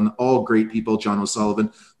McClellan, all great people, John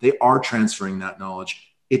O'Sullivan. They are transferring that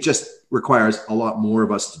knowledge. It just requires a lot more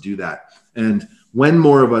of us to do that. And when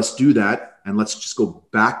more of us do that, and let's just go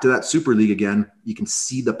back to that Super League again, you can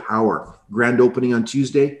see the power. Grand opening on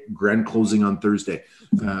Tuesday, grand closing on Thursday.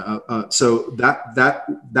 So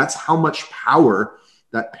that's how much power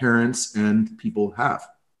that parents and people have.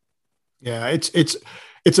 Yeah,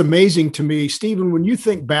 it's amazing to me, Stephen, when you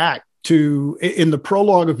think back to in the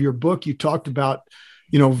prologue of your book, you talked about,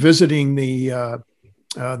 visiting the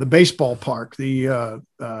baseball park, the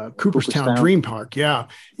Cooperstown Dream Park. Yeah.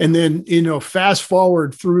 And then, fast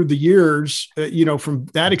forward through the years, from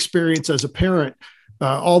that experience as a parent,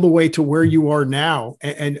 all the way to where you are now,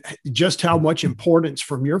 and just how much importance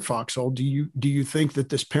from your foxhole do you think that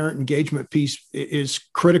this parent engagement piece is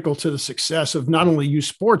critical to the success of not only youth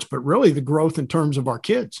sports, but really the growth in terms of our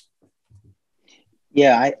kids?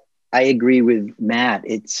 Yeah, I agree with Matt.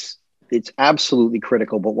 It's absolutely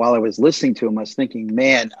critical. But while I was listening to him, I was thinking,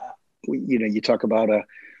 man, you talk about a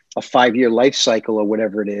 5-year life cycle or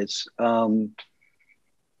whatever it is.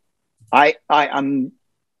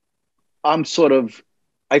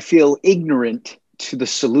 I feel ignorant to the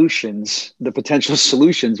solutions, the potential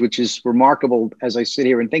solutions, which is remarkable as I sit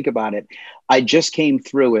here and think about it. I just came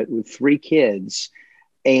through it with 3 kids.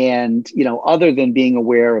 And, other than being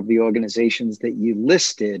aware of the organizations that you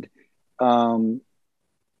listed,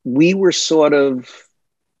 we were sort of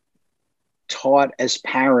taught as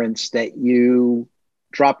parents that you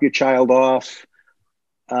drop your child off,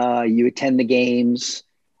 you attend the games,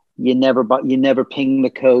 you never ping the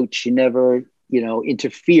coach, you never,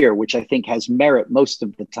 interfere, which I think has merit most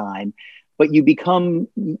of the time, but you're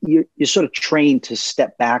sort of trained to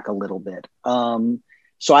step back a little bit.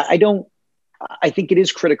 So I think it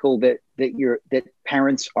is critical that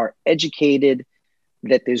parents are educated,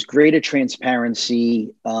 that there's greater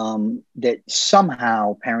transparency, that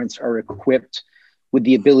somehow parents are equipped with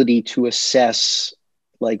the ability to assess,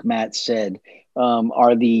 like Matt said,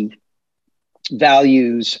 are the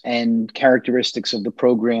values and characteristics of the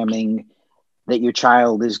programming that your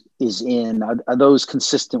child is in? Are those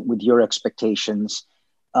consistent with your expectations?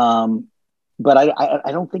 But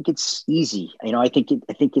I don't think it's easy. I think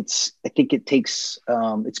it takes,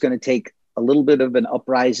 it's going to take a little bit of an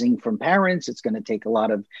uprising from parents. It's going to take a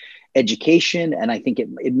lot of education. And I think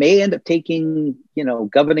it may end up taking,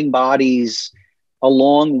 governing bodies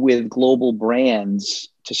along with global brands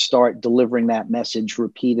to start delivering that message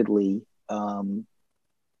repeatedly.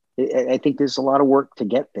 I think there's a lot of work to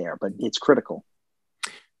get there, but it's critical.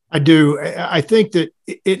 I do. I think that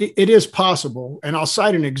it is possible. And I'll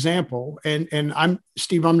cite an example. And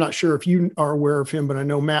Steve, I'm not sure if you are aware of him, but I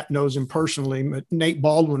know Matt knows him personally. But Nate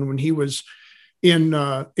Baldwin, when he was in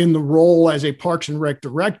the role as a Parks and Rec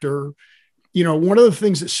director, one of the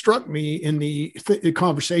things that struck me in the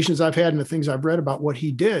conversations I've had and the things I've read about what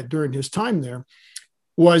he did during his time there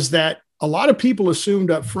was that a lot of people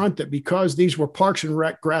assumed up front that because these were Parks and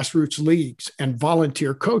Rec grassroots leagues and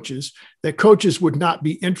volunteer coaches, that coaches would not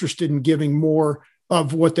be interested in giving more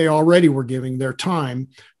of what they already were giving, their time,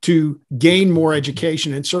 to gain more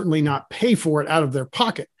education and certainly not pay for it out of their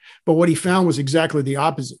pocket. But what he found was exactly the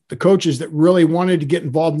opposite. The coaches that really wanted to get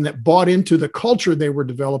involved and that bought into the culture they were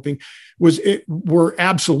developing were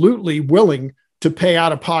absolutely willing to pay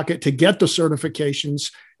out of pocket to get the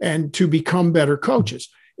certifications and to become better coaches.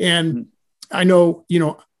 And I know,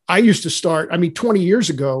 I used to start, 20 years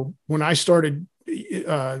ago when I started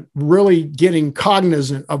really getting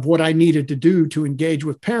cognizant of what I needed to do to engage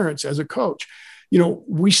with parents as a coach.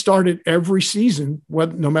 We started every season,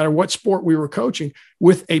 no matter what sport we were coaching,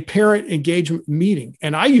 with a parent engagement meeting.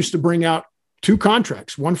 And I used to bring out 2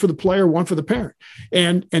 contracts, one for the player, one for the parent.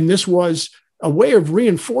 And this was a way of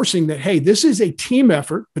reinforcing that, hey, this is a team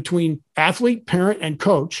effort between athlete, parent, and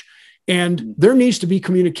coach. And there needs to be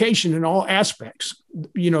communication in all aspects,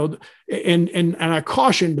 and I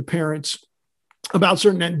cautioned the parents about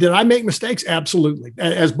certain. Did I make mistakes? Absolutely.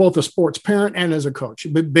 As both a sports parent and as a coach,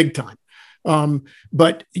 big time.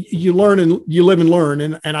 But you learn and you live and learn.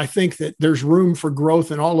 And I think that there's room for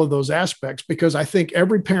growth in all of those aspects, because I think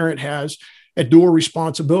every parent has a dual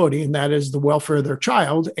responsibility, and that is the welfare of their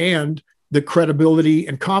child and the credibility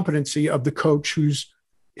and competency of the coach who's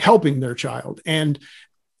helping their child. And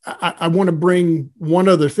I want to bring one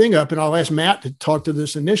other thing up, and I'll ask Matt to talk to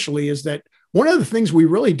this initially, is that one of the things we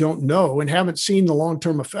really don't know and haven't seen the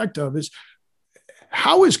long-term effect of is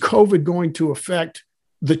how is COVID going to affect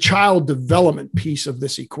the child development piece of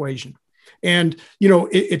this equation? And,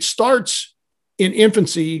 it starts in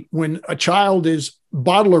infancy when a child is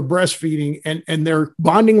bottle or breastfeeding and they're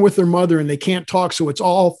bonding with their mother and they can't talk. So it's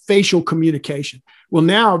all facial communication. Well,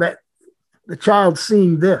 now that the child's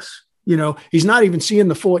seeing this, he's not even seeing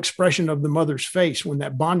the full expression of the mother's face when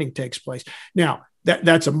that bonding takes place. Now,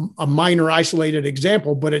 that's a minor isolated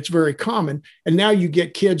example, but it's very common. And now you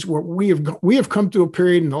get kids where we have come to a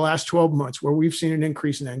period in the last 12 months where we've seen an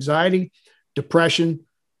increase in anxiety, depression,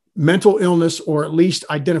 mental illness, or at least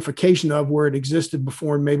identification of where it existed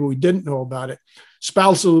before and maybe we didn't know about it,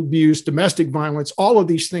 spousal abuse, domestic violence. All of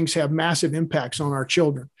these things have massive impacts on our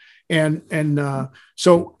children.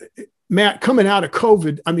 So Matt, coming out of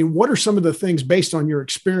COVID, what are some of the things based on your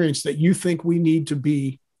experience that you think we need to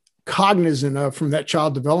be cognizant of from that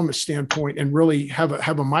child development standpoint and really have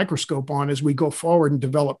a microscope on as we go forward and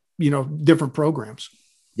develop, different programs?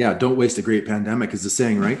 Yeah. Don't waste a great pandemic is the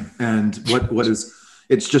saying, right? And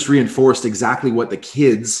it's just reinforced exactly what the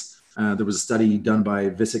kids, there was a study done by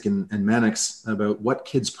Visick and Mannix about what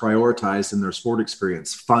kids prioritize in their sport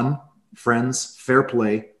experience: fun, friends, fair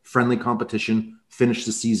play, friendly competition, finish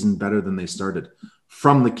the season better than they started.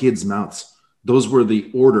 From the kids' mouths. Those were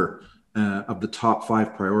the order of the top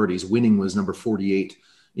 5 priorities. Winning was number 48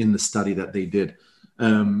 in the study that they did.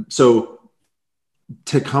 So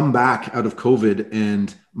to come back out of COVID,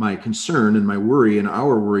 and my concern and my worry and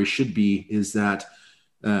our worry should be is that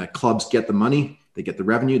clubs get the money, they get the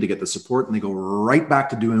revenue, they get the support, and they go right back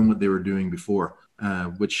to doing what they were doing before,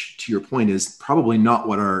 which to your point is probably not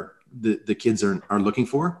what the kids are looking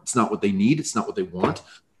for. It's not what they need. It's not what they want.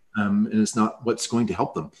 And it's not what's going to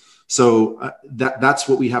help them. So that's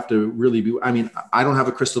what we have to really be. I don't have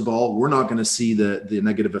a crystal ball. We're not going to see the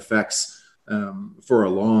negative effects for a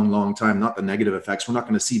long, long time. Not the negative effects. We're not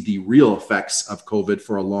going to see the real effects of COVID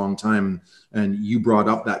for a long time. And you brought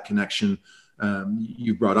up that connection.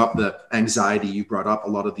 You brought up the anxiety. You brought up a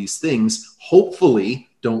lot of these things. Hopefully,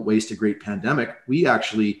 don't waste a great pandemic. We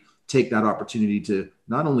actually take that opportunity to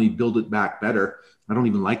not only build it back better. I don't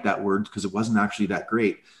even like that word because it wasn't actually that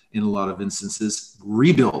great in a lot of instances.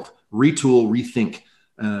 Rebuild, retool, rethink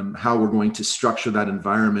how we're going to structure that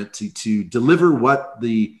environment to deliver what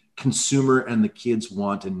the consumer and the kids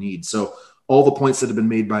want and need. So all the points that have been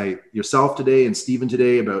made by yourself today and Stephen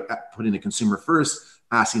today about putting the consumer first,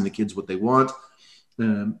 asking the kids what they want.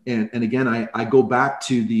 And again, I go back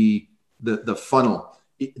to the funnel.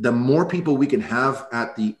 The more people we can have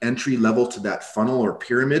at the entry level to that funnel or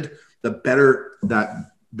pyramid, the better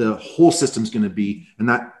that the whole system's going to be. And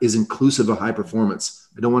that is inclusive of high performance.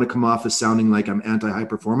 I don't want to come off as sounding like I'm anti-high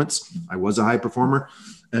performance. I was a high performer,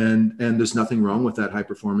 and there's nothing wrong with that high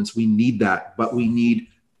performance. We need that, but we need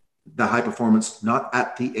the high performance, not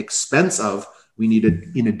at the expense of, we need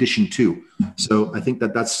it in addition to. So I think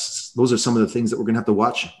those are some of the things that we're going to have to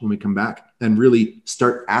watch when we come back and really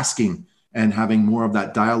start asking and having more of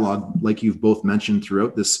that dialogue, like you've both mentioned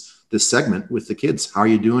throughout this segment with the kids. How are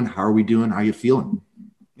you doing? How are we doing? How are you feeling?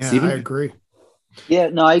 Yeah, Steven? I agree. Yeah,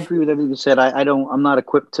 no, I agree with everything you said. I'm not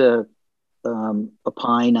equipped to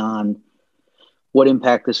opine on what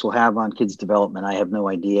impact this will have on kids' development. I have no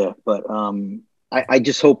idea, but I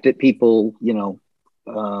just hope that people,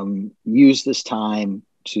 use this time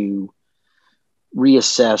to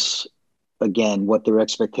reassess again what their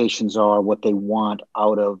expectations are, what they want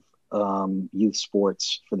out of youth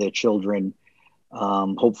sports for their children.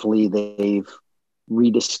 Hopefully they've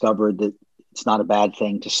rediscovered that it's not a bad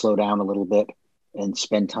thing to slow down a little bit and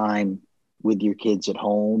spend time with your kids at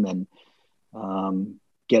home and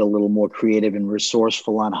get a little more creative and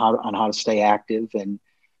resourceful on how to stay active. And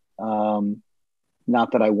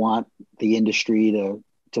not that I want the industry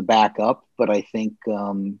to back up, but I think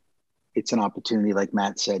it's an opportunity, like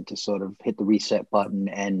Matt said, to sort of hit the reset button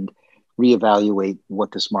and reevaluate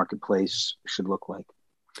what this marketplace should look like.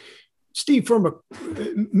 Steve, from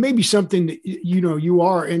maybe something that you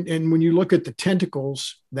are, and when you look at the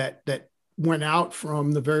tentacles that went out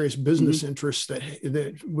from the various business interests that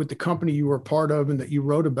with the company you were part of and that you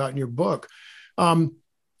wrote about in your book,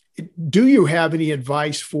 do you have any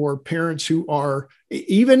advice for parents who are,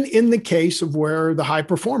 even in the case of where the high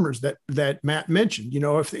performers that Matt mentioned,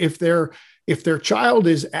 if their child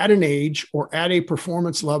is at an age or at a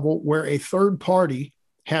performance level where a third party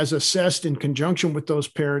has assessed in conjunction with those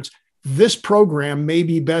parents, this program may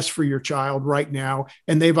be best for your child right now,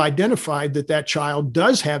 and they've identified that child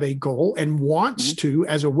does have a goal and wants to,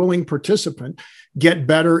 as a willing participant, get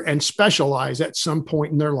better and specialize at some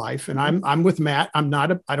point in their life. And I'm with Matt.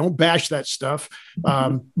 I don't bash that stuff,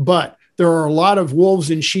 but there are a lot of wolves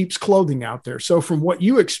in sheep's clothing out there. So from what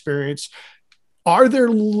you experience, are there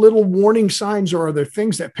little warning signs, or are there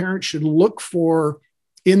things that parents should look for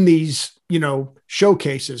in these,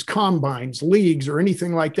 showcases, combines, leagues, or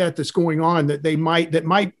anything like that that's going on that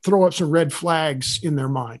might throw up some red flags in their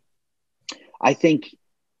mind? I think,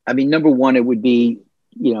 number one, it would be,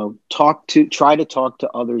 try to talk to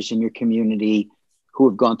others in your community who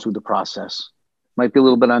have gone through the process. Might be a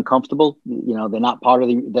little bit uncomfortable. They're not part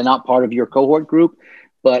of your cohort group,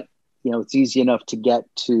 but it's easy enough to get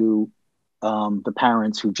to the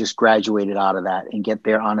parents who just graduated out of that and get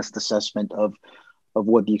their honest assessment of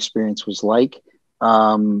what the experience was like.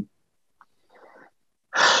 I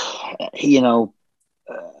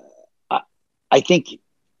think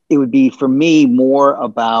it would be, for me, more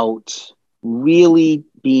about really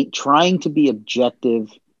trying to be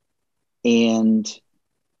objective and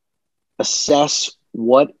assess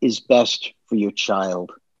what is best for your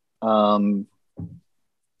child. And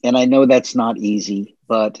I know that's not easy,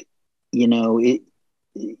 but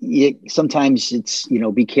sometimes it's,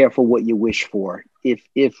 be careful what you wish for.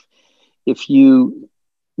 If you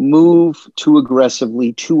move too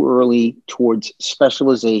aggressively, too early towards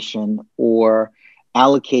specialization, or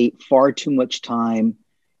allocate far too much time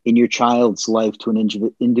in your child's life to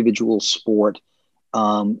an individual sport,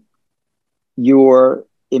 you're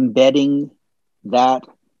embedding that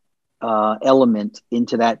element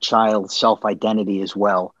into that child's self-identity as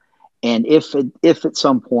well. And if at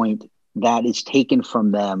some point that is taken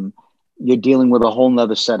from them, you're dealing with a whole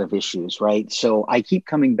nother set of issues, right? So I keep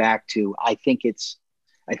coming back to, I think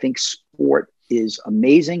sport is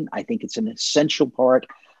amazing. I think it's an essential part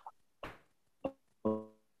of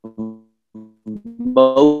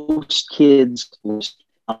most kids,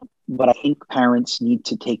 but I think parents need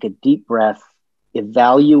to take a deep breath,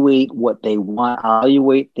 evaluate what they want,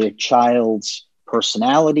 evaluate their child's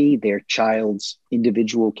personality, their child's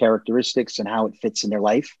individual characteristics, and how it fits in their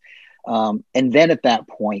life. And then at that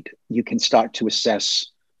point, you can start to assess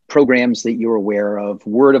programs that you're aware of,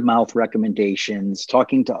 word of mouth recommendations,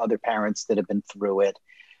 talking to other parents that have been through it,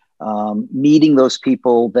 meeting those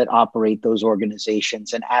people that operate those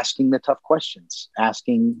organizations and asking the tough questions,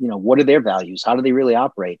 asking, what are their values? How do they really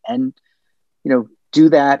operate? And, do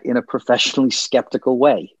that in a professionally skeptical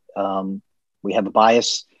way. We have a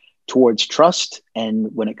bias towards trust.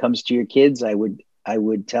 And when it comes to your kids, I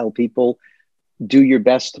would tell people, do your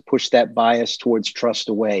best to push that bias towards trust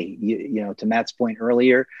away. You know, to Matt's point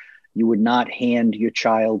earlier, you would not hand your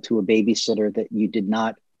child to a babysitter that you did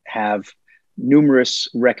not have numerous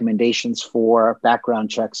recommendations for, background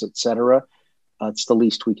checks, et cetera. It's the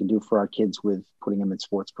least we can do for our kids with putting them in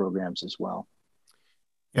sports programs as well.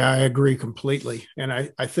 Yeah, I agree completely. And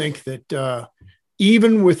I think that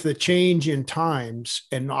even with the change in times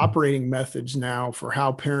and operating methods now for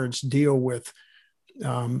how parents deal with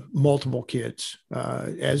multiple kids,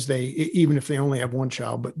 even if they only have one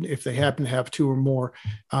child, but if they happen to have two or more,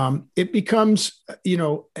 it becomes,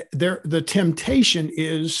 the temptation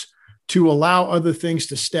is to allow other things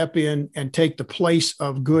to step in and take the place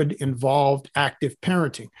of good, involved, active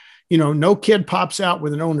parenting. No kid pops out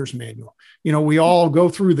with an owner's manual. We all go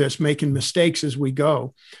through this making mistakes as we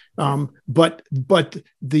go. But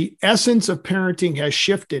the essence of parenting has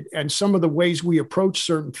shifted, and some of the ways we approach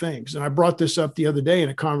certain things. And I brought this up the other day in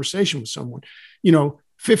a conversation with someone,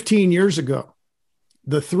 15 years ago,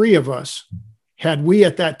 the three of us, had we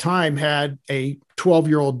at that time had a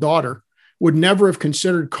 12-year-old daughter, would never have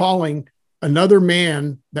considered calling another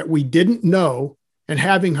man that we didn't know and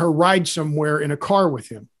having her ride somewhere in a car with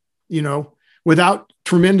him, without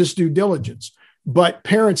tremendous due diligence. But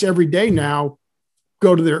parents every day now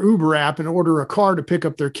go to their Uber app and order a car to pick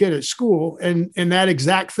up their kid at school. And that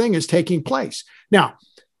exact thing is taking place. Now,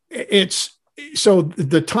 so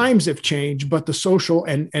the times have changed, but the social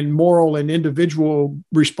and moral and individual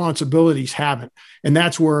responsibilities haven't. And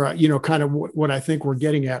that's where, kind of what I think we're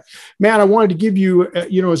getting at. Matt, I wanted to give you,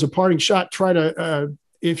 as a parting shot, try to,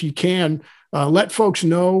 if you can, let folks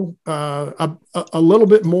know a little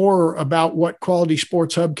bit more about what Quality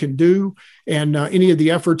Sports Hub can do and any of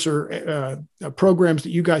the efforts or programs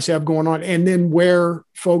that you guys have going on, and then where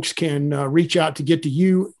folks can reach out to get to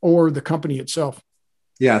you or the company itself.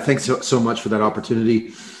 Yeah, thanks so much for that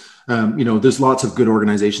opportunity. There's lots of good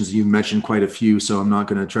organizations. You mentioned quite a few, so I'm not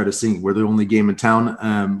going to try to sing. We're the only game in town.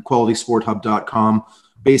 QualitySportHub.com.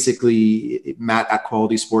 Basically, Matt at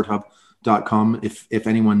QualitySportHub.com. If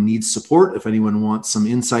anyone needs support, if anyone wants some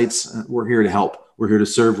insights, we're here to help. We're here to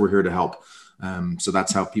serve. We're here to help. So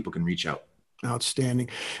that's how people can reach out. Outstanding.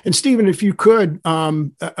 And Stephen, if you could,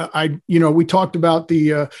 we talked about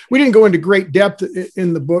we didn't go into great depth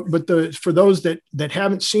in the book, but for those that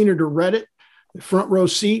haven't seen it or read it, Front Row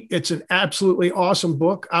Seat, it's an absolutely awesome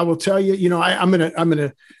book. I will tell you, I'm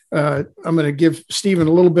going to give Stephen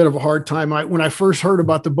a little bit of a hard time. When I first heard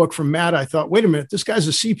about the book from Matt, I thought, wait a minute, this guy's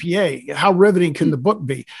a CPA. How riveting can the book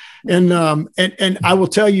be? And I will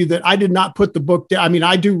tell you that I did not put the book down. I mean,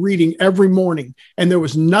 I do reading every morning, and there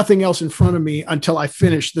was nothing else in front of me until I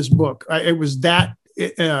finished this book. It was that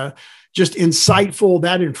just insightful,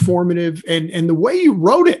 that informative, and the way you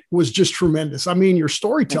wrote it was just tremendous. I mean, your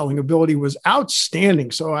storytelling ability was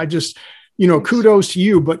outstanding. So I just, kudos to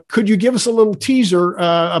you. But could you give us a little teaser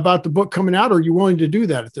about the book coming out? Or are you willing to do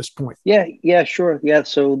that at this point? Yeah, sure. Yeah.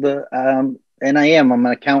 So I'm an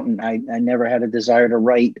accountant. I never had a desire to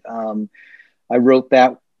write. I wrote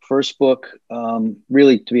that first book,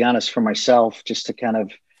 really, to be honest, for myself, just to kind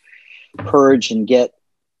of purge and get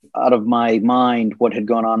out of my mind what had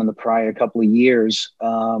gone on in the prior couple of years.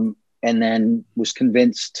 And then was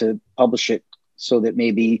convinced to publish it so that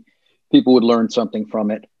maybe people would learn something from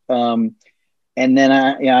it. And then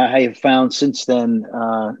I have found since then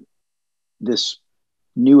this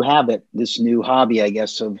new habit, this new hobby, I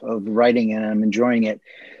guess, of writing, and I'm enjoying it.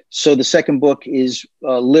 So the second book is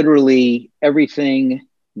literally everything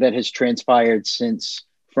that has transpired since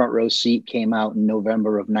Front Row Seat came out in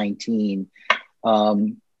November of 2019,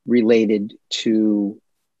 related to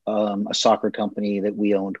a soccer company that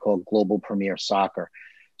we owned called Global Premier Soccer.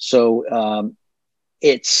 So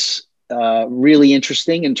it's really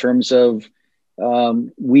interesting in terms of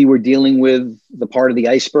we were dealing with the part of the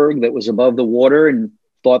iceberg that was above the water and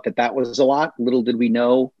thought that was a lot. Little did we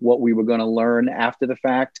know what we were going to learn after the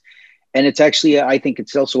fact. And it's actually, I think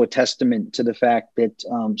it's also a testament to the fact that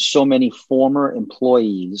so many former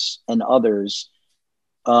employees and others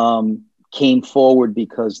came forward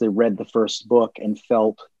because they read the first book and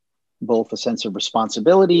felt both a sense of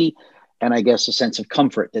responsibility and I guess a sense of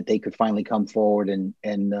comfort that they could finally come forward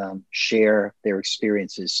and share their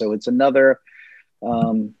experiences. So it's another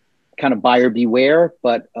kind of buyer beware,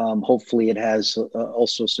 but hopefully it has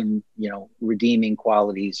also some, redeeming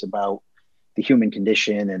qualities about the human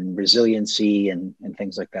condition and resiliency and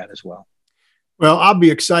things like that as well. Well, I'll be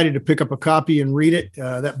excited to pick up a copy and read it.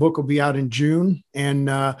 That book will be out in June. And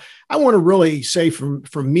I want to really say from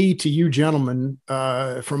me to you gentlemen,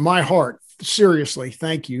 from my heart, seriously,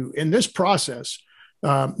 thank you. In this process,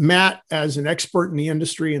 Matt, as an expert in the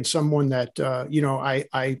industry and someone that,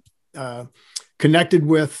 I connected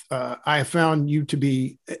with. I have found you to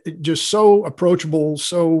be just so approachable,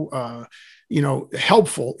 so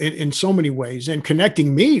helpful in so many ways, and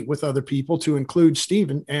connecting me with other people, to include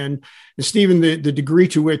Stephen. And Stephen, the degree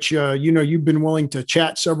to which, you've been willing to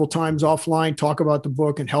chat several times offline, talk about the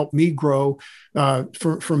book, and help me grow,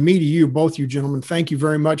 from me to you, both you gentlemen, thank you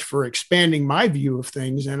very much for expanding my view of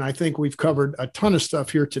things. And I think we've covered a ton of stuff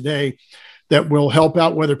here today that will help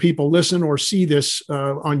out whether people listen or see this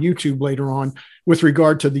on YouTube later on with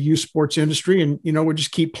regard to the youth sports industry. And, we'll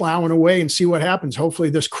just keep plowing away and see what happens. Hopefully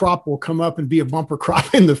this crop will come up and be a bumper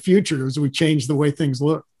crop in the future as we change the way things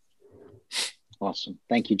look. Awesome.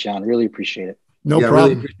 Thank you, John. Really appreciate it. No problem.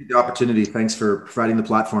 Really appreciate the opportunity. Thanks for providing the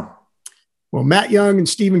platform. Well, Matt Young and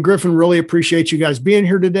Stephen Griffin, really appreciate you guys being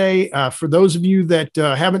here today. For those of you that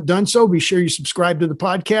haven't done so, be sure you subscribe to the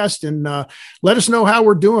podcast and let us know how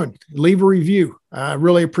we're doing. Leave a review. I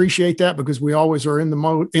really appreciate that, because we always are in the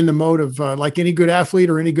mode of like any good athlete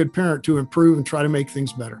or any good parent, to improve and try to make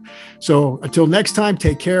things better. So until next time,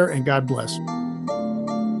 take care and God bless.